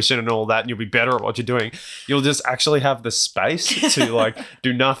your intuition and all that, and you'll be better at what you're doing. You'll just actually have the space to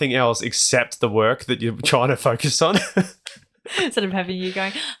do nothing else except the work that you're trying to focus on. Instead of having you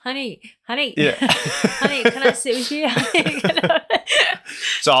going, honey, yeah. honey, can I sit with you?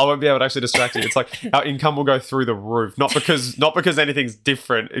 So I won't be able to actually distract you. It's like our income will go through the roof, not because anything's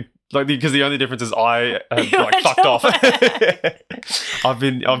different, because the only difference is I fucked off. I've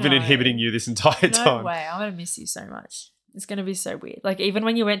been inhibiting you this entire time. No way, I'm gonna miss you so much. It's gonna be so weird. Like even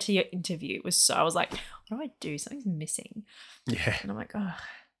when you went to your interview, I was like, what do I do? Something's missing. Yeah, and I'm like, oh.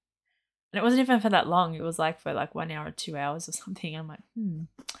 And it wasn't even for that long. It was for 1 hour or 2 hours or something. I'm like,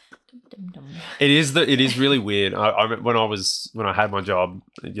 It is really weird. I when I had my job,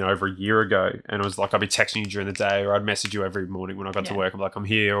 over a year ago, and it was like I'd be texting you during the day, or I'd message you every morning when I got to work. I'm like, I'm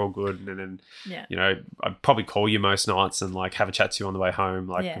here, all good, and then I'd probably call you most nights and have a chat to you on the way home.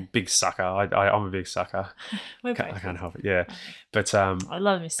 Big sucker. I'm a big sucker. I can't help it. Yeah, but I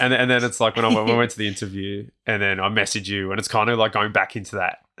love missing. And then it's like when I went to the interview, and then I message you, and it's kind of like going back into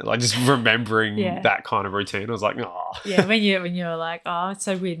that. Just remembering that kind of routine. I was like, oh. Yeah, when you were like, oh, it's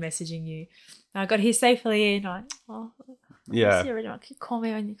so weird messaging you. I got here safely, and I call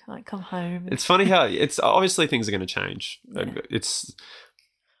me when you come home. It's funny how it's obviously things are going to change. Yeah.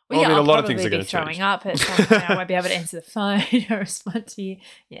 A lot of things are going to change. Throwing up at some point. I won't be able to answer the phone or respond to you.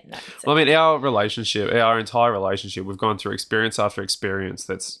 Yeah, no. Well, I mean, our entire relationship, we've gone through experience after experience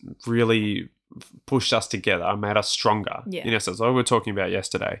that's really pushed us together and made us stronger. Yeah. In essence, like we were talking about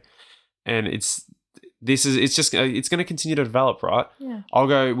yesterday, and it's going to continue to develop, right?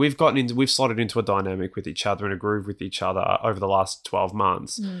 Yeah. We've slotted into a dynamic with each other and a groove with each other over the last 12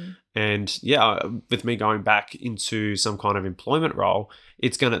 months. And with me going back into some kind of employment role,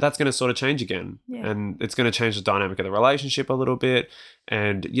 that's going to sort of change again. Yeah. And it's going to change the dynamic of the relationship a little bit.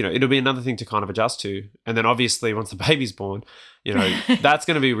 And, it'll be another thing to kind of adjust to. And then obviously once the baby's born, that's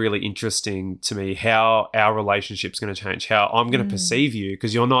going to be really interesting to me, how our relationship's going to change, how I'm going to perceive you,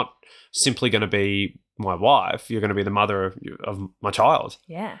 because you're not simply going to be my wife, you're going to be the mother of my child.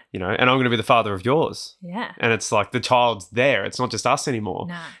 Yeah. And I'm going to be the father of yours. Yeah. And it's like the child's there. It's not just us anymore.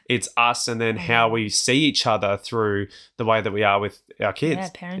 Nah. It's us, and then how we see each other through the way that we are with our kids. Yeah,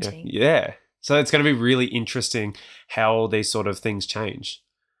 parenting. Yeah. So it's going to be really interesting how all these sort of things change.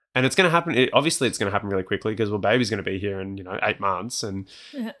 And it's going to happen. Obviously, it's going to happen really quickly because baby's going to be here in 8 months, and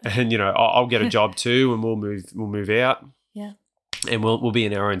I'll get a job too, and we'll move out. Yeah. And we'll be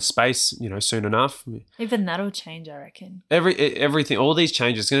in our own space, soon enough. Even that'll change, I reckon. Everything, all these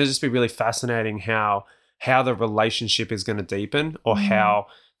changes, it's going to just be really fascinating how the relationship is going to deepen, or how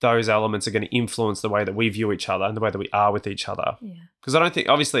those elements are going to influence the way that we view each other and the way that we are with each other. Yeah. Because I don't think,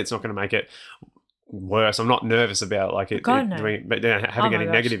 obviously, it's not going to make it worse. I'm not nervous about having any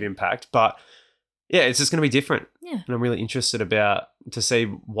negative impact, but yeah, it's just going to be different. Yeah. And I'm really interested to see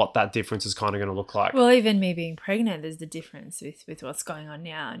what that difference is kind of going to look like. Well, even me being pregnant, there's the difference with what's going on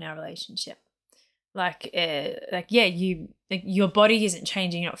now in our relationship. Your body isn't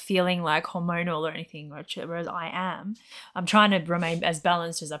changing. You're not feeling like hormonal or anything, whereas I am. I'm trying to remain as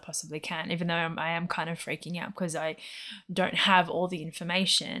balanced as I possibly can, even though I am kind of freaking out because I don't have all the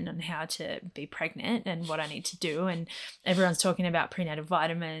information on how to be pregnant and what I need to do. And everyone's talking about prenatal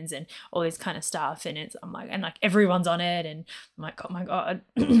vitamins and all this kind of stuff. And I'm like everyone's on it, and I'm like, oh my God,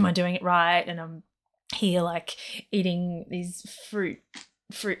 am I doing it right? And I'm here eating these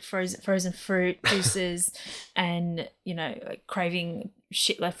frozen fruit juices and craving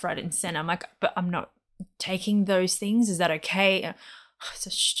shit left, right and center. I'm like, but I'm not taking those things. Is that okay? It's so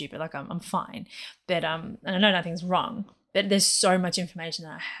stupid. I'm fine, but and I know nothing's wrong, but there's so much information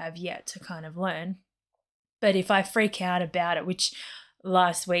that I have yet to kind of learn. But if I freak out about it, which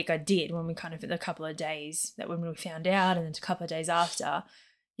last week I did when we kind of, a couple of days that when we found out and then a couple of days after,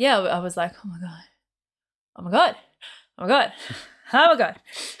 yeah, I was like, oh my God, oh my God, oh my God, oh my God,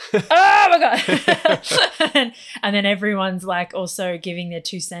 oh my God. and then everyone's like also giving their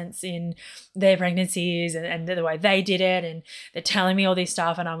 2 cents in their pregnancies and the way they did it. And they're telling me all this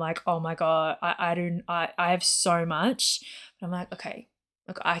stuff. And I'm like, oh my God, I have so much. But I'm like, okay,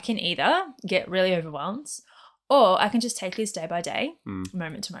 look, I can either get really overwhelmed or I can just take this day by day,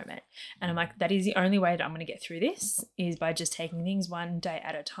 moment to moment. And I'm like, that is the only way that I'm going to get through this is by just taking things one day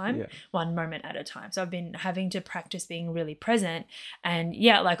at a time, one moment at a time. So I've been having to practice being really present. And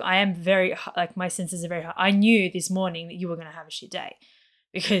yeah, like I am very, like my senses are very high. I knew this morning that you were going to have a shit day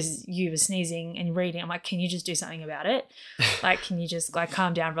because you were sneezing and reading. I'm like, can you just do something about it? Like, can you just like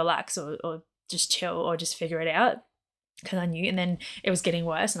calm down, relax or just chill or just figure it out? Because I knew. And then it was getting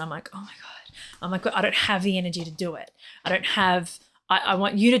worse. And I'm like, oh my God. I'm like, I don't have the energy to do it. I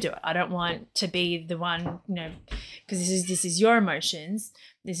want you to do it. I don't want to be the one, because this is your emotions.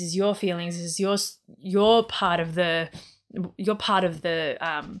 This is your feelings. This is your part of the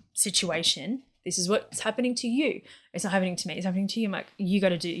situation. This is what's happening to you. It's not happening to me. It's happening to you. I'm like, you got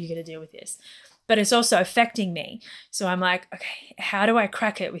to deal with this. But it's also affecting me. So I'm like, okay, how do I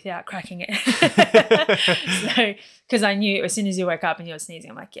crack it without cracking it? So, because I knew as soon as you woke up and you were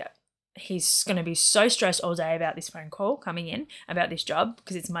sneezing, I'm like, yeah, he's going to be so stressed all day about this phone call coming in, about this job,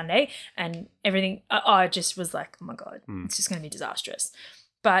 because it's Monday and everything. I just was like, oh my God, it's just going to be disastrous.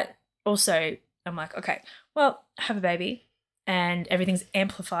 But also I'm like, okay, well, have a baby and everything's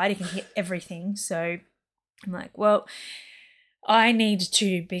amplified. You can hear everything. So I'm like, well, I need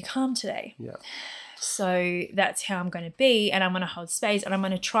to be calm today. Yeah. So that's how I'm going to be, and I'm going to hold space, and I'm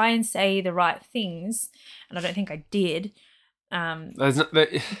going to try and say the right things. And I don't think I did.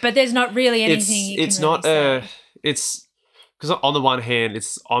 But there's not really anything. It's because on the one hand,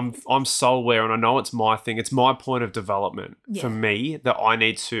 I'm so aware, and I know it's my thing. It's my point of development for me that I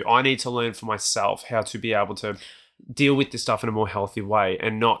need to learn for myself how to be able to deal with this stuff in a more healthy way,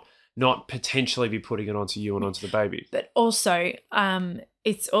 and not potentially be putting it onto you and onto the baby. But also,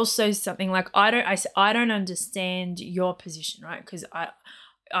 it's also something like I don't understand your position, right? Because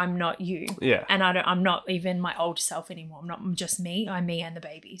I'm not you. Yeah. And I'm not even my old self anymore. I'm not just me. I'm me and the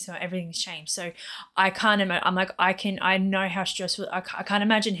baby. So everything's changed. So I can't imagine. I'm like, I know how stressful. I can't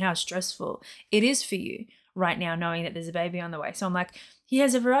imagine how stressful it is for you right now, knowing that there's a baby on the way. So I'm like, he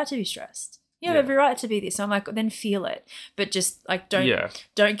has every right to be stressed. You have every right to be this. So I'm like, then feel it, but just like don't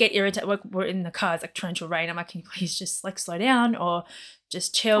get irritated. Like we're in the car, it's like torrential rain. I'm like, can you please just like slow down or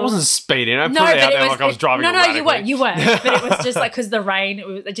just chill? I wasn't speeding. I put it out there like I was driving. No, you weren't. But it was just like because the rain, it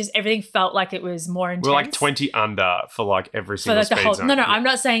was just everything felt like it was more intense. We're like 20 under for like every single speed zone. No, I'm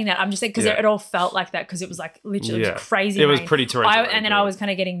not saying that. I'm just saying because it all felt like that because it was like literally crazy. It was pretty torrential. And then I was kind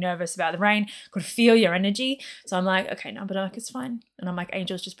of getting nervous about the rain. Could feel your energy, so I'm like, okay, no, but I'm like, it's fine. And I'm like,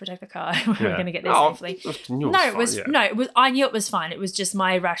 angels, just protect the car. We're going to get there safely. It was. I knew it was fine. It was just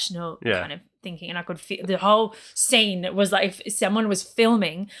my rational kind of thinking, and I could feel the whole scene was like if someone was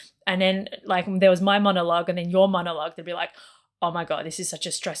filming and then like there was my monologue and then your monologue, they'd be like, oh my God, this is such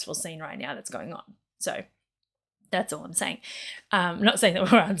a stressful scene right now that's going on. So that's all I'm saying. Not saying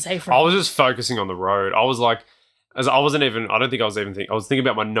that we're unsafe. I was just focusing on the road. I was like, I don't think I was even thinking. I was thinking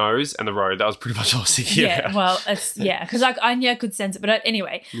about my nose and the road. That was pretty much all I was thinking about. Well, because like I knew I could sense it, but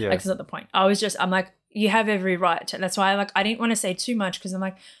anyway, like it's not the point. I'm like, you have every right to. That's why I didn't want to say too much because I'm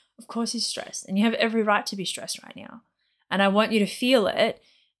like, of course he's stressed, and you have every right to be stressed right now, and I want you to feel it,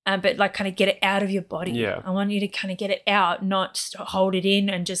 but like kind of get it out of your body. Yeah, I want you to kind of get it out, not hold it in,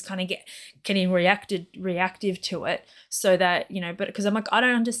 and just kind of getting reactive to it, so that but because I'm like I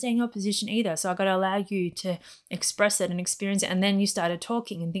don't understand your position either, so I got to allow you to express it and experience it, and then you started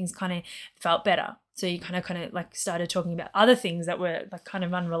talking, and things kind of felt better. So you kind of like started talking about other things that were like kind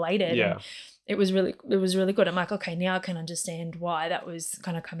of unrelated. Yeah. And it was really good. I'm like, okay, now I can understand why that was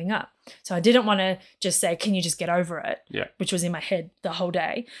kind of coming up. So I didn't want to just say, can you just get over it? Yeah. Which was in my head the whole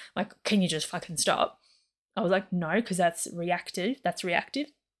day. Like, can you just fucking stop? I was like, no, because that's reactive. That's reactive.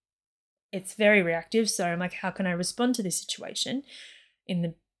 It's very reactive. So I'm like, how can I respond to this situation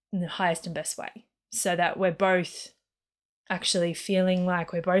in the highest and best way so that we're both actually feeling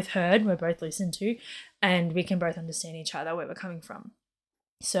like we're both heard, we're both listened to, and we can both understand each other, where we're coming from.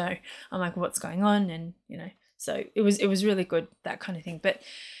 So I'm like, what's going on? And, so it was really good, that kind of thing. But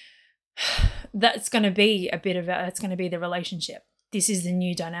that's going to be that's going to be the relationship. This is the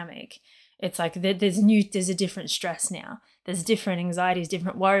new dynamic. It's like there's a different stress now. There's different anxieties,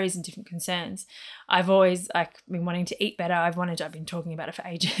 different worries, and different concerns. I've always like been wanting to eat better. I've been talking about it for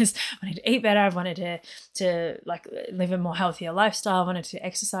ages. I wanted to eat better. I've wanted to like live a more healthier lifestyle. I wanted to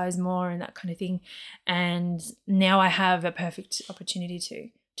exercise more and that kind of thing. And now I have a perfect opportunity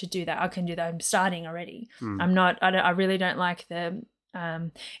to do that. I can do that. I'm starting already. I really don't like the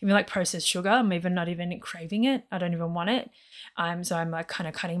even like processed sugar. I'm even not even craving it. I don't even want it. So I'm like kind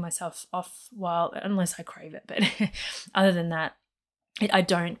of cutting myself off unless I crave it. But other than that, I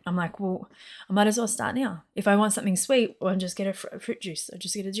don't. I'm like, well, I might as well start now. If I want something sweet, or just get a fruit juice, or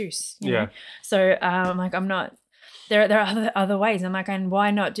just get a juice. You know? So I'm like, I'm not. There are other ways. I'm like, and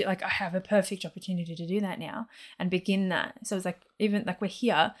why not do? Like, I have a perfect opportunity to do that now and begin that. So it's like, even like we're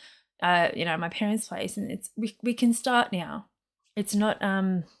here, my parents' place, and we can start now. It's not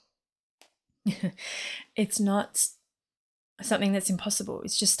it's not something that's impossible.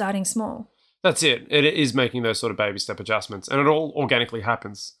 It's just starting small. That's it. It is making those sort of baby step adjustments, and it all organically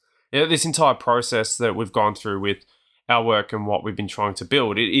happens. This entire process that we've gone through with our work and what we've been trying to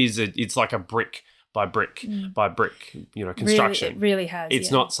build, it's like a brick by brick by brick, construction. It really has.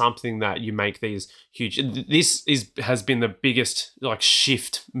 It's not something that you make these huge. This has been the biggest like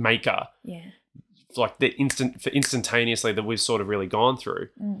shift maker. Yeah. Like the instantaneously that we've sort of really gone through.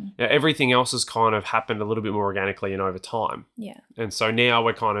 Everything else has kind of happened a little bit more organically and over time. Yeah. And so now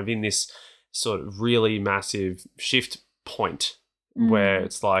we're kind of in this sort of really massive shift point where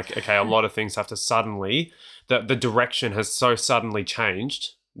it's like, okay, a lot of things have to suddenly, the direction has so suddenly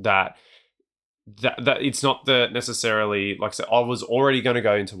changed that it's not necessarily, like I said, I was already going to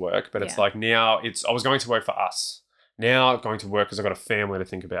go into work, but it's like now I was going to work for us. Now going to work because I've got a family to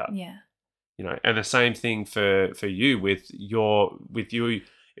think about. Yeah. And the same thing for you with you,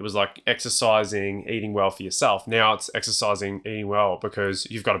 it was like exercising, eating well for yourself. Now it's exercising, eating well because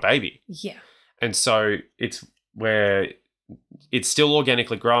you've got a baby. Yeah. And so it's where it's still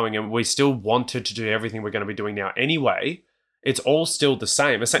organically growing, and we still wanted to do everything we're going to be doing now anyway. It's all still the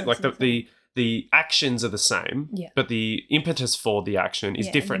same. It's like the actions are the same, but the impetus for the action is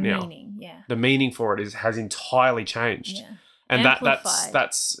different now. The meaning for it has entirely changed. Yeah. And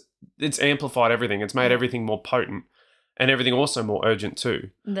it's amplified everything. It's made everything more potent, and everything also more urgent too.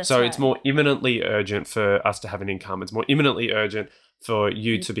 It's more imminently urgent for us to have an income. It's more imminently urgent for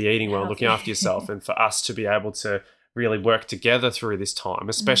you to be eating well, looking after yourself, and for us to be able to really work together through this time,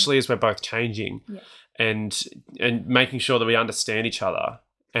 especially as we're both changing and making sure that we understand each other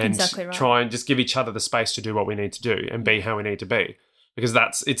and try and just give each other the space to do what we need to do and be how we need to be. Because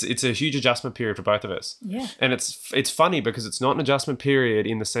it's a huge adjustment period for both of us. Yeah. And it's funny because it's not an adjustment period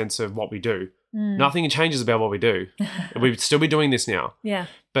in the sense of what we do. Nothing changes about what we do. We'd still be doing this now. Yeah.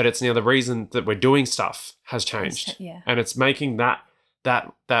 But it's now the reason that we're doing stuff has changed. And it's making that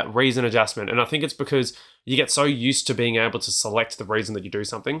reason adjustment. And I think it's because you get so used to being able to select the reason that you do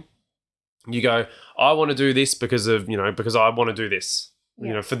something. You go, I want to do this because I want to do this.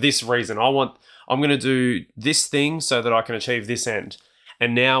 For this reason, I'm going to do this thing so that I can achieve this end.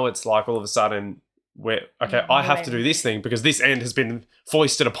 And now it's like all of a sudden I have to do this thing because this end has been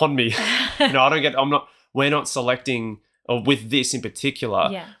foisted upon me. We're not selecting, or with this in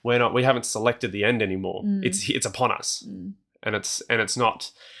particular, we haven't selected the end anymore. It's upon us. And it's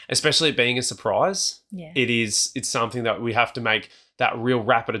not, especially it being a surprise. Yeah. It's something that we have to make that real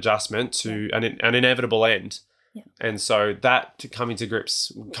rapid adjustment to an inevitable end. Yeah. And so coming to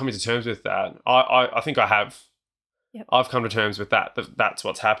terms with that, I think I have. Yep. I've come to terms with that's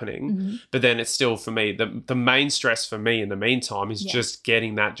what's happening. Mm-hmm. But then it's still, for me, the main stress for me in the meantime is just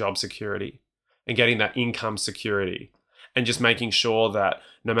getting that job security and getting that income security, and just making sure that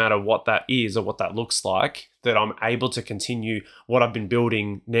no matter what that is or what that looks like, that I'm able to continue what I've been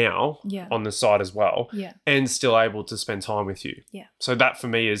building now on the side as well, and still able to spend time with you. Yeah. So that for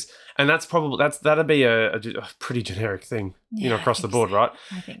me is, and that'd be a pretty generic thing, across the board, right?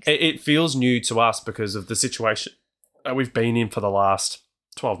 I think so. It feels new to us because of the situation that we've been in for the last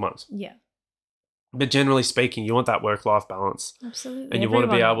 12 months. Yeah. But generally speaking, you want that work-life balance. Absolutely. And you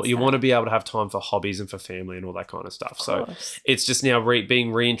want to be able to have time for hobbies and for family and all that kind of stuff. So it's just now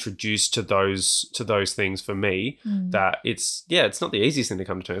being reintroduced to those things for me, that it's not the easiest thing to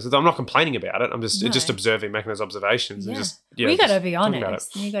come to terms with. I'm not complaining about it. I'm just observing, making those observations, and just you got to be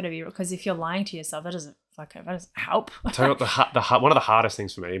honest. You got to be, because if you're lying to yourself, that doesn't help. I'll tell you what, one of the hardest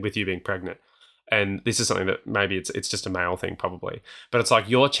things for me with you being pregnant, and this is something that maybe it's just a male thing probably, but it's like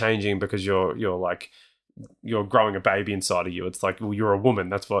you're changing because you're growing a baby inside of you. It's like, well, you're a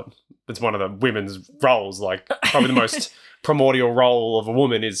woman. It's one of the women's roles. Like probably the most primordial role of a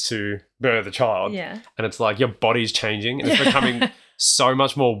woman is to birth a child. Yeah. And it's like your body's changing and it's becoming so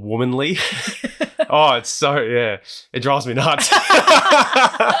much more womanly. Oh, it's so, yeah. It drives me nuts.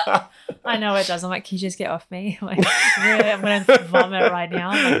 I know it does. I'm like, can you just get off me? Like, really, I'm going to vomit right now.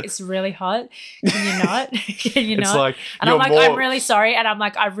 Like, it's really hot. Can you not? Can you not? It's like, and I'm like, I'm really sorry. And I'm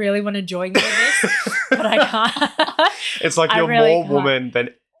like, I really want to join you in this, but I can't. It's like you're really more woman than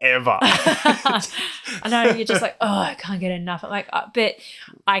ever. I know, you're just like, oh, I can't get enough. I'm like, but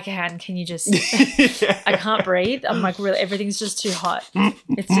I can. Can you just? Yeah. I can't breathe. I'm like, really, everything's just too hot.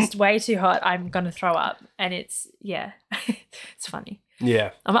 It's just way too hot. I'm gonna throw up, and it's it's funny.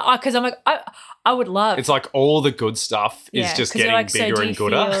 Yeah, because I'm like, I would love. It's like all the good stuff is just getting like, bigger and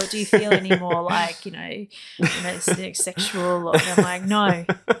gooder. Do you feel any more like sexual? Or, I'm like, no,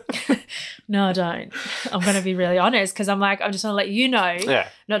 no, I don't. I'm gonna be really honest because I'm like, I just want to let you know,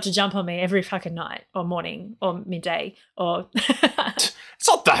 not to jump on me every fucking night or morning or midday or. It's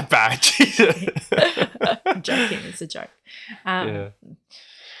not that bad. I'm joking. It's a joke.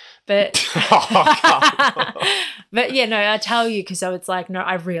 But but yeah, no, I tell you because it's like, no,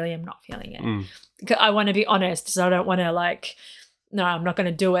 I really am not feeling it. I want to be honest, so I don't want to like, no, I'm not going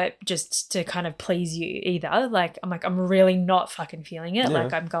to do it just to kind of please you either. Like, I'm like, I'm really not fucking feeling it.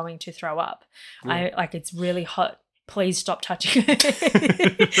 Like, I'm going to throw up. I like, it's really hot. Please stop touching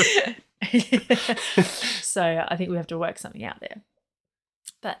it. So I think we have to work something out there.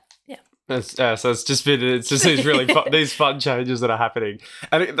 But yeah. So it's just these really these fun changes that are happening,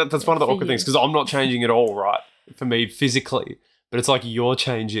 and that's one of the awkward things because I'm not changing at all, right? For me physically, but it's like you're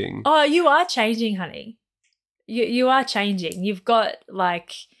changing. Oh, you are changing, honey. You are changing. You've got a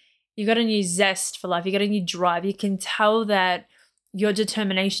new zest for life. You got a new drive. You can tell that your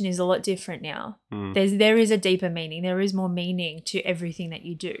determination is a lot different now. There is a deeper meaning. There is more meaning to everything that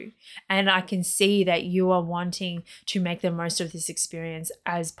you do. And I can see that you are wanting to make the most of this experience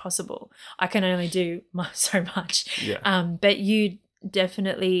as possible. I can only do so much. Yeah. But you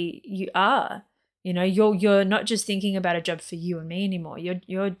definitely, you are. You know, you're not just thinking about a job for you and me anymore.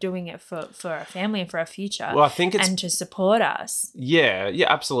 You're doing it for our family and for our future. Well, I think it's, and to support us. Yeah,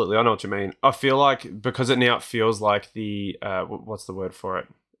 absolutely. I know what you mean. I feel like because it feels like the what's the word for it?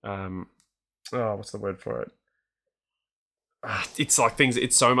 What's the word for it? It's like things.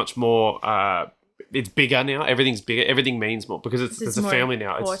 It's so much more. It's bigger now. Everything's bigger. Everything means more because it's a family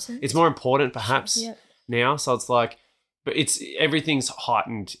now. It's more important perhaps now. So it's like. But everything's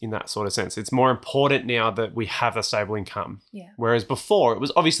heightened in that sort of sense. It's more important now that we have a stable income. Yeah. Whereas before, it was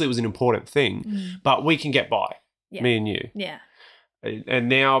an important thing, but we can get by, me and you. Yeah. And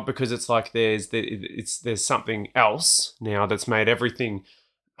now because it's like there's something else now that's made everything.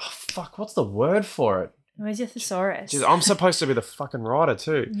 Oh, fuck, what's the word for it? Where's your thesaurus? Jeez, I'm supposed to be the fucking writer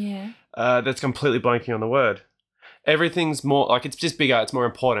too. Yeah. That's completely blanking on the word. Everything's more like it's just bigger, it's more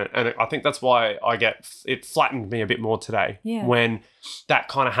important, and I think that's why it flattened me a bit more today when that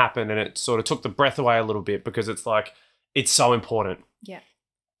kind of happened, and it sort of took the breath away a little bit because it's like it's so important. Yeah,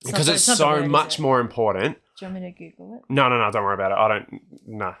 because it's so much more important. Do you want me to Google it? No, don't worry about it.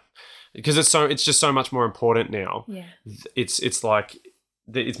 Because it's just so much more important now. Yeah, it's like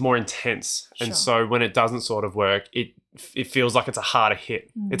it's more intense, and so when it doesn't sort of work, it feels like it's a harder hit,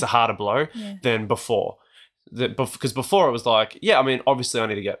 it's a harder blow than before. Because before it was like, I mean, obviously I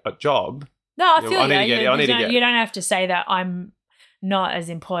need to get a job. No, I feel you don't have to say that I'm not as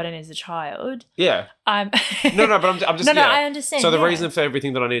important as a child. Yeah. No, but I'm just. No, I understand. So the reason for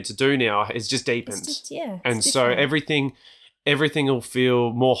everything that I need to do now is just deepened. And so everything will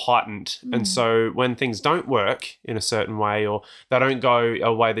feel more heightened. And so when things don't work in a certain way, or they don't go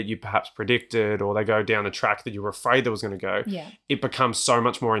a way that you perhaps predicted, or they go down a track that you were afraid there was going to go, it becomes so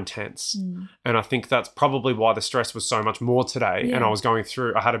much more intense. And I think that's probably why the stress was so much more today. And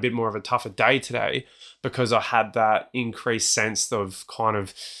I had a bit more of a tougher day today because I had that increased sense of kind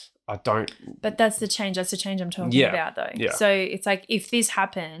of, But that's the change. That's the change I'm talking about, though. Yeah. So it's like if this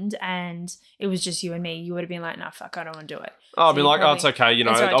happened and it was just you and me, you would have been like, "No, fuck, I don't want to do it." Oh, I'd be like, "Oh, it's okay. You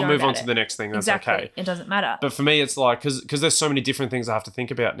know, I'll move on to the next thing. That's okay. It doesn't matter." But for me, it's like because there's so many different things I have to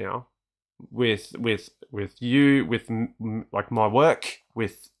think about now, with you, with like my work,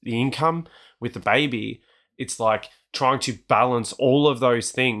 with the income, with the baby. It's like trying to balance all of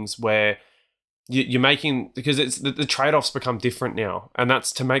those things where. You're making, because it's the trade-offs become different now, and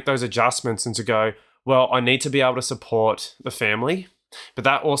that's to make those adjustments and to go, well, I need to be able to support the family, but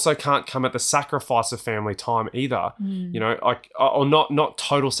that also can't come at the sacrifice of family time either. You know, or not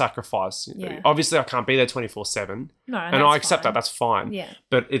total sacrifice. Obviously, I can't be there 24/7, and I accept that. That's fine. Yeah.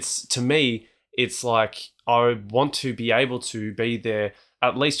 But to me, it's like I want to be able to be there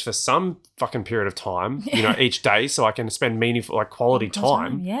at least for some fucking period of time, each day, so I can spend meaningful, like quality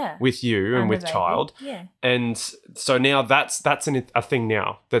time with you and with child. Yeah. And so now that's a thing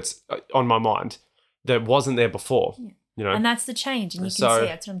now that's on my mind that wasn't there before. Yeah. And that's the change, and you can see it.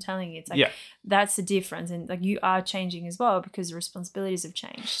 That's what I'm telling you. It's like that's the difference, and like you are changing as well because the responsibilities have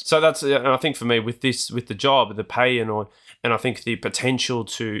changed. So that's, and I think for me with the job, the pay, and I think the potential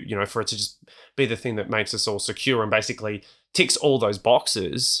to for it to just be the thing that makes us all secure and basically ticks all those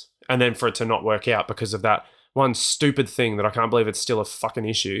boxes, and then for it to not work out because of that one stupid thing that I can't believe it's still a fucking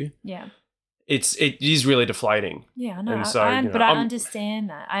issue. Yeah. It is really deflating. Yeah, I know. And so, but I understand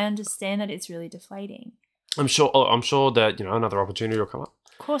that. I understand that it's really deflating. I'm sure that another opportunity will come up.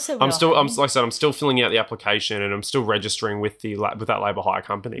 Of course it will. Like I said, I'm still filling out the application and I'm still registering with that labour hire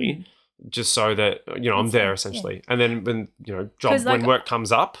company, just so that I'm there essentially. Yeah. And then when when work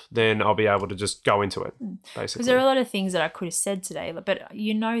comes up, then I'll be able to just go into it basically. Because there are a lot of things that I could have said today, but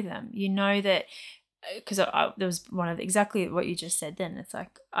you know them. You know that because there was one of exactly what you just said. Then it's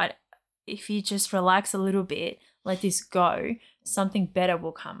like if you just relax a little bit, let this go, something better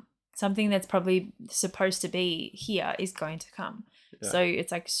will come. Something that's probably supposed to be here is going to come. Yeah. So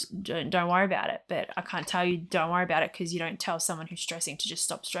it's like, don't worry about it. But I can't tell you don't worry about it because you don't tell someone who's stressing to just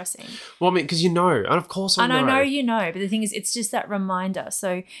stop stressing. Well, I mean, because and of course I know. And I know you know, but the thing is, it's just that reminder.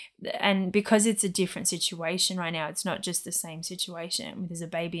 So, and because it's a different situation right now, it's not just the same situation. There's a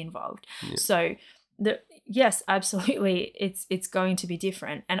baby involved. Yeah. So yes, absolutely, it's going to be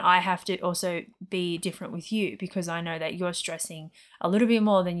different, and I have to also be different with you because I know that you're stressing a little bit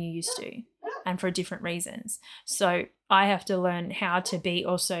more than you used to, and for different reasons. So I have to learn how to be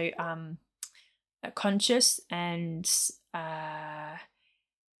also conscious and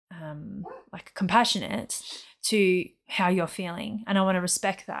like compassionate to how you're feeling, and I want to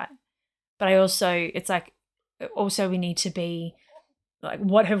respect that. But I also, it's like, also we need to be like,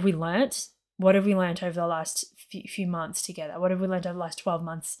 what have we learnt? What have we learned over the last few months together? What have we learned over the last 12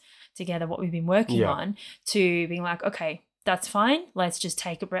 months together, what we've been working on, to being like, okay, that's fine. Let's just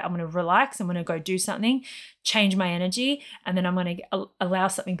take a breath. I'm going to relax. I'm going to go do something, change my energy, and then I'm going to allow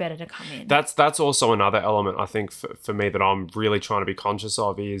something better to come in. That's also another element, I think, for me that I'm really trying to be conscious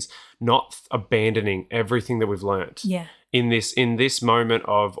of is not abandoning everything that we've learned. Yeah. In this moment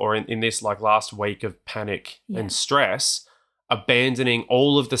of, or in this like last week of panic and stress, abandoning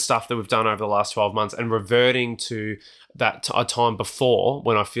all of the stuff that we've done over the last 12 months and reverting to that a time before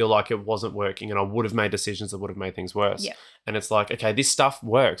when I feel like it wasn't working and I would have made decisions that would have made things worse. Yeah. And it's like, okay, this stuff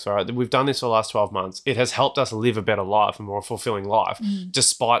works, all right? We've done this for the last 12 months. It has helped us live a better life, a more fulfilling life,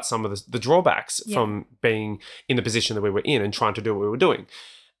 despite some of the drawbacks from being in the position that we were in and trying to do what we were doing.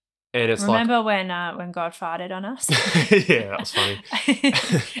 And it's remember when God farted on us? Yeah, that was funny.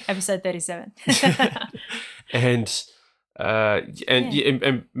 Episode 37. And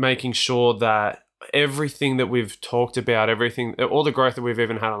making sure that everything that we've talked about, all the growth that we've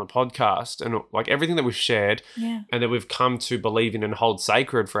even had on the podcast, and like everything that we've shared, and that we've come to believe in and hold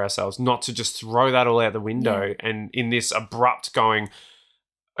sacred for ourselves, not to just throw that all out the window and in this abrupt going,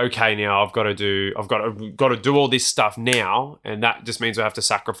 okay, now I've got to do all this stuff now, and that just means I have to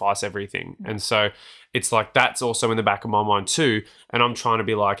sacrifice everything. And so it's like that's also in the back of my mind too, and I'm trying to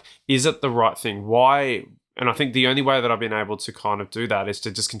be like, is it the right thing? Why? And I think the only way that I've been able to kind of do that is to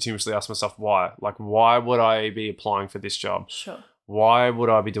just continuously ask myself why. Like, why would I be applying for this job? Sure. Why would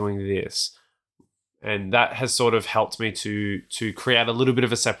I be doing this? And that has sort of helped me to create a little bit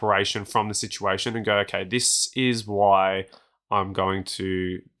of a separation from the situation and go, okay, this is why I'm going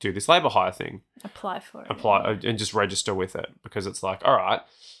to do this labour hire thing. Apply for it. And just register with it, because it's like, all right,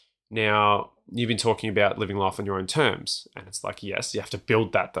 now you've been talking about living life on your own terms. And it's like, yes, you have to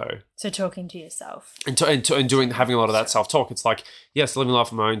build that though. So talking to yourself. And having a lot of that self-talk. It's like, yes, living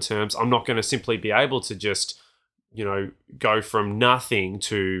life on my own terms. I'm not going to simply be able to just, go from nothing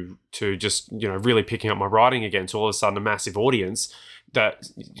to just, really picking up my writing again to all of a sudden a massive audience that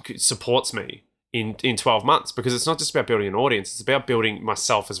supports me in 12 months, because it's not just about building an audience. It's about building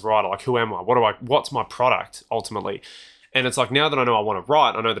myself as a writer. Like, who am I? What's my product ultimately? And it's like, now that I know I want to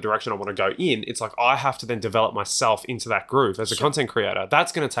write, I know the direction I want to go in, it's like I have to then develop myself into that groove as a content creator.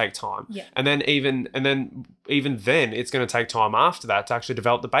 That's going to take time. Yeah. And then even then it's going to take time after that to actually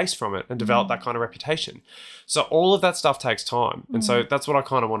develop the base from it and develop that kind of reputation. So all of that stuff takes time. And so that's what I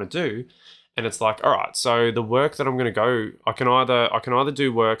kind of want to do. And it's like, all right, so the work that I'm going to go, I can either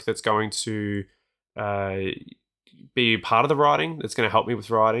do work that's going to be part of the writing, that's going to help me with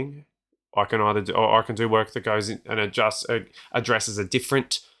writing. I can do work that goes in and addresses a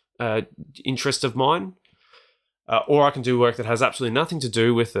different interest of mine, or I can do work that has absolutely nothing to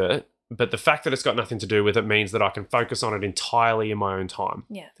do with it, But the fact that it's got nothing to do with it means that I can focus on it entirely in my own time.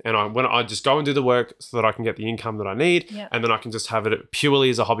 Yeah. And when I just go and do the work so that I can get the income that I need, Yeah. and then I can just have it purely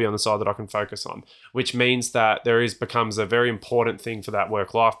as a hobby on the side that I can focus on, which means that becomes a very important thing for that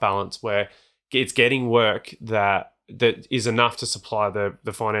work-life balance, where it's getting work that is enough to supply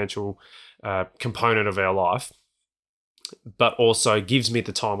the financial component of our life, but also gives me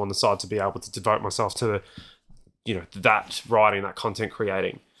the time on the side to be able to devote myself to that writing, that content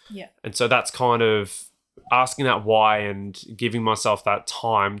creating. Yeah. And so that's kind of asking that why and giving myself that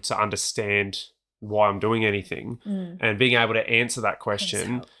time to understand why I'm doing anything, and being able to answer that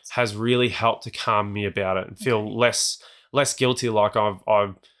question has really helped to calm me about it and feel less guilty, like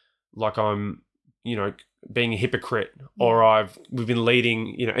I'm being a hypocrite, or we've been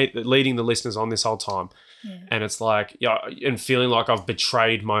leading the listeners on this whole time. Yeah. And it's like, and feeling like I've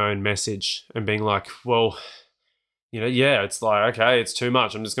betrayed my own message and being like, well, it's like, okay, it's too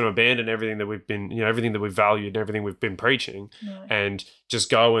much. I'm just going to abandon everything that we've been, everything that we've valued and everything we've been preaching, and just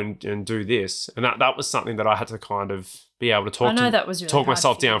go and do this. And that was something that I had to kind of be able to talk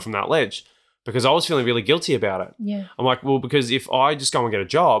myself down from that ledge, because I was feeling really guilty about it. Yeah. I'm like, well, because if I just go and get a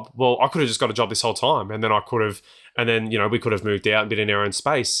job, well, I could have just got a job this whole time, and then we could have moved out and been in our own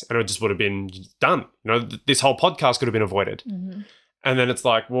space, and it just would have been done. This whole podcast could have been avoided. Mm-hmm. And then it's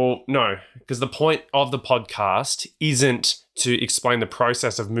like, well, no, because the point of the podcast isn't to explain the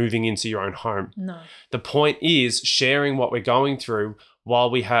process of moving into your own home. No. The point is sharing what we're going through while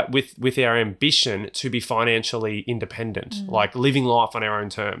we have with our ambition to be financially independent, like living life on our own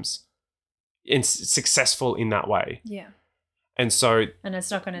terms and successful in that way. Yeah. And so, and it's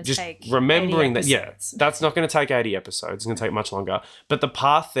not going to take remembering that, that's not going to take 80 episodes. It's going to take much longer. But the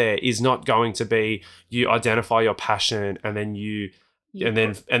path there is not going to be you identify your passion and then and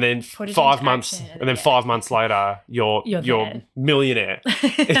then 5 months and then 5 months later you're millionaire.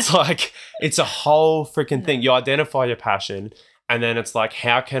 It's like, it's a whole freaking thing. You identify your passion, and then it's like,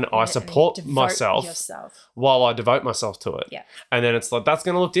 how can I support myself while I devote myself to it? Yeah. And then it's like, that's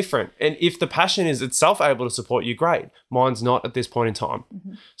going to look different. And if the passion is itself able to support you, great. Mine's not at this point in time.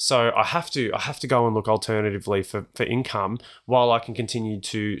 Mm-hmm. So I have to go and look alternatively for income while I can continue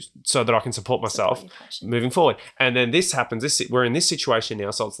so that I can support myself moving forward. And then this happens. We're in this situation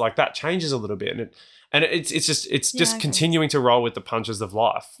now. So it's like that changes a little bit. And it's just continuing to roll with the punches of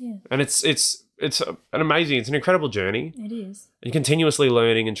life. Yeah. And it's an incredible journey. It is. And continuously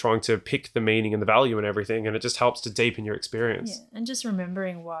learning and trying to pick the meaning and the value and everything, and it just helps to deepen your experience. Yeah, and just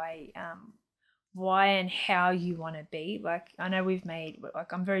remembering why and how you want to be. Like, I know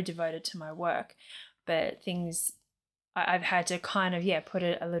I'm very devoted to my work, but things I've had to kind of put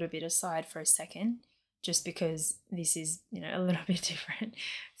it a little bit aside for a second, just because this is a little bit different.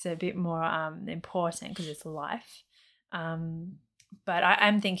 It's a bit more important because it's life. But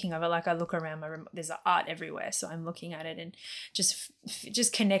I'm thinking of it like I look around my room. There's art everywhere, so I'm looking at it and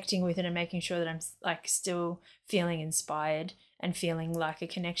just connecting with it and making sure that I'm like still feeling inspired and feeling like a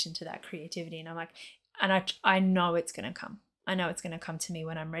connection to that creativity. And I'm like, I know it's gonna come. I know it's gonna come to me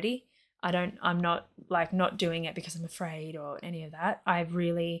when I'm ready. I'm not like not doing it because I'm afraid or any of that. I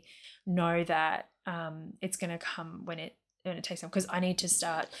really know that it's gonna come when it takes time, because I need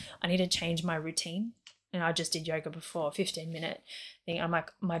to change my routine. And I just did yoga before, 15-minute thing. I'm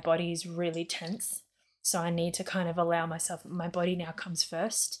like, my body is really tense. So I need to kind of allow myself, my body now comes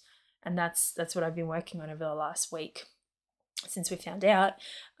first. And that's what I've been working on over the last week since we found out.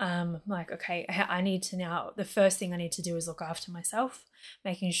 Like, okay, I need to now, the first thing I need to do is look after myself,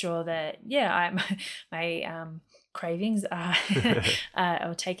 making sure that, my cravings are,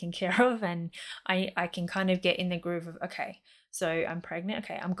 are taken care of. And I can kind of get in the groove of, okay, so I'm pregnant.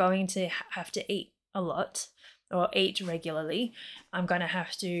 Okay, I'm going to have to eat a lot or eat regularly. I'm going to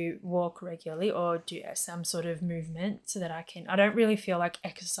have to walk regularly or do some sort of movement so that I don't really feel like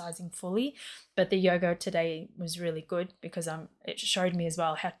exercising fully, but the yoga today was really good because it showed me as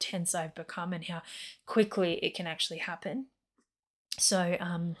well how tense I've become and how quickly it can actually happen. So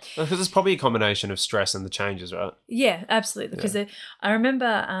because it's probably a combination of stress and the changes, right? Yeah, absolutely. Because I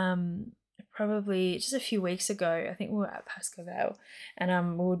remember probably just a few weeks ago, I think we were at Pascoe Vale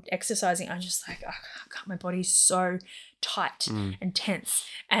and we were exercising. I was just like, my body's so tight and tense,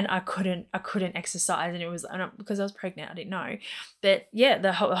 and I couldn't exercise, and it was because I was pregnant. I didn't know, but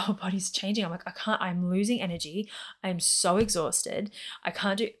the whole body's changing. I'm like, I'm losing energy. I'm so exhausted. I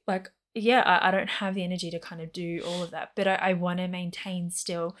can't do I don't have the energy to kind of do all of that, but I want to maintain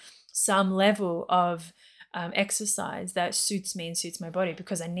still some level of exercise that suits me and suits my body,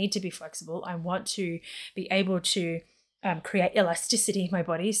 because I need to be flexible. I want to be able to create elasticity in my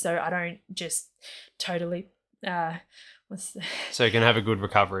body, so I don't just totally So you can have a good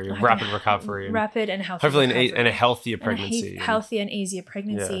recovery, rapid recovery, and rapid and healthy, hopefully recovery. and a healthier pregnancy, healthy and easier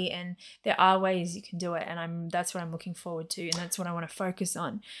pregnancy. And there are ways you can do it, and that's what I'm looking forward to, and that's what I want to focus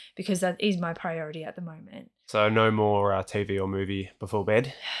on, because that is my priority at the moment. So no more TV or movie before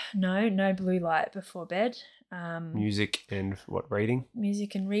bed. No blue light before bed. Music and reading.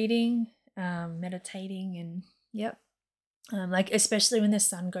 Music and reading, meditating, and yep. Like especially when the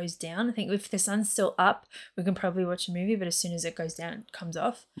sun goes down. I think if the sun's still up, we can probably watch a movie, but as soon as it goes down, it comes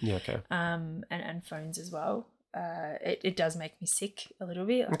off. Yeah, okay. And phones as well. It does make me sick a little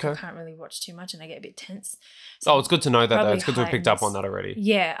bit. Like, okay. I can't really watch too much and I get a bit tense. So it's good to know that though. It's good to have picked up on that already.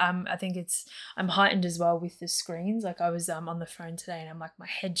 Yeah, I think I'm heightened as well with the screens. Like I was on the phone today and I'm like, my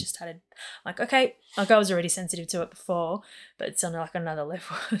head just started like, okay, like I was already sensitive to it before, but it's on like another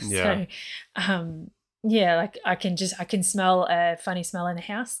level. Yeah. So yeah, like I can smell a funny smell in the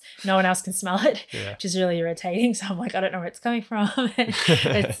house. No one else can smell it, which is really irritating. So I'm like, I don't know where it's coming from.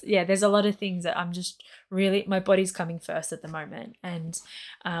 There's a lot of things that I'm just really, my body's coming first at the moment. And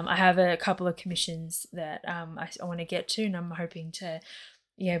I have a couple of commissions that I want to get to, and I'm hoping to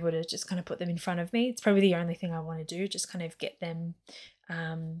be able to just kind of put them in front of me. It's probably the only thing I want to do, just kind of get them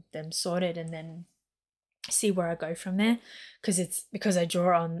sorted and then see where I go from there. Because I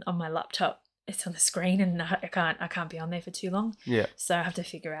draw on my laptop. It's on the screen and I can't be on there for too long. Yeah. So I have to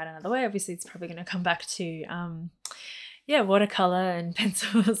figure out another way. Obviously, it's probably going to come back to watercolor and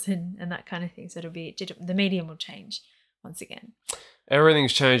pencils and that kind of thing. So the medium will change once again.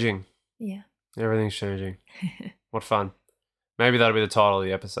 Everything's changing. Yeah. Everything's changing. What fun. Maybe that'll be the title of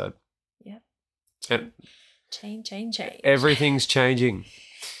the episode. Yeah. Change. Everything's changing.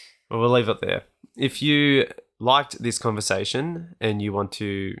 Well, we'll leave it there. If you liked this conversation and you want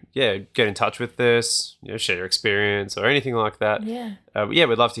to get in touch with us, share your experience or anything like that,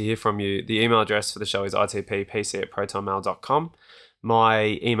 we'd love to hear from you. The email address for the show is itppc@protonmail.com.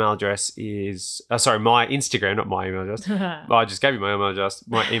 My email address is my Instagram, not my email address. I just gave you my email address.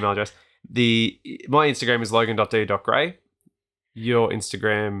 My my Instagram is logan.d.gray. Your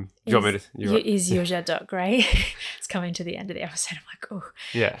Instagram, do you want me to? Is yuzha.gray. It's coming to the end of the episode. I'm like, oh,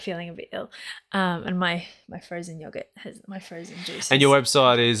 feeling a bit ill. And my frozen yogurt has my frozen juice. And your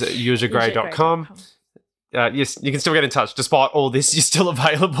website is yuzhagray.com. Yes, you can still get in touch. Despite all this, you're still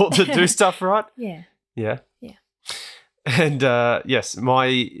available to do stuff, right? Yeah. Yeah. Yeah. And yes,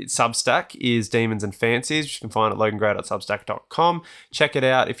 my Substack is Demons and Fancies, which you can find at logangray.substack.com. Check it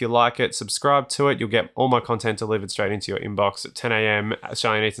out if you like it. Subscribe to it. You'll get all my content delivered straight into your inbox at 10 a.m.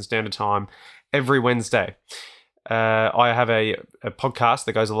 Australian Eastern Standard Time every Wednesday. I have a podcast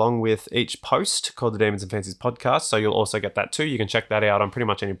that goes along with each post called the Demons and Fancies Podcast, so you'll also get that too. You can check that out on pretty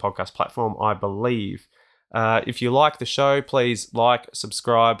much any podcast platform, I believe. If you like the show, please like,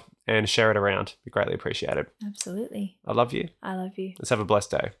 subscribe, and share it around. Be greatly appreciated. Absolutely. I love you. I love you. Let's have a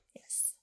blessed day.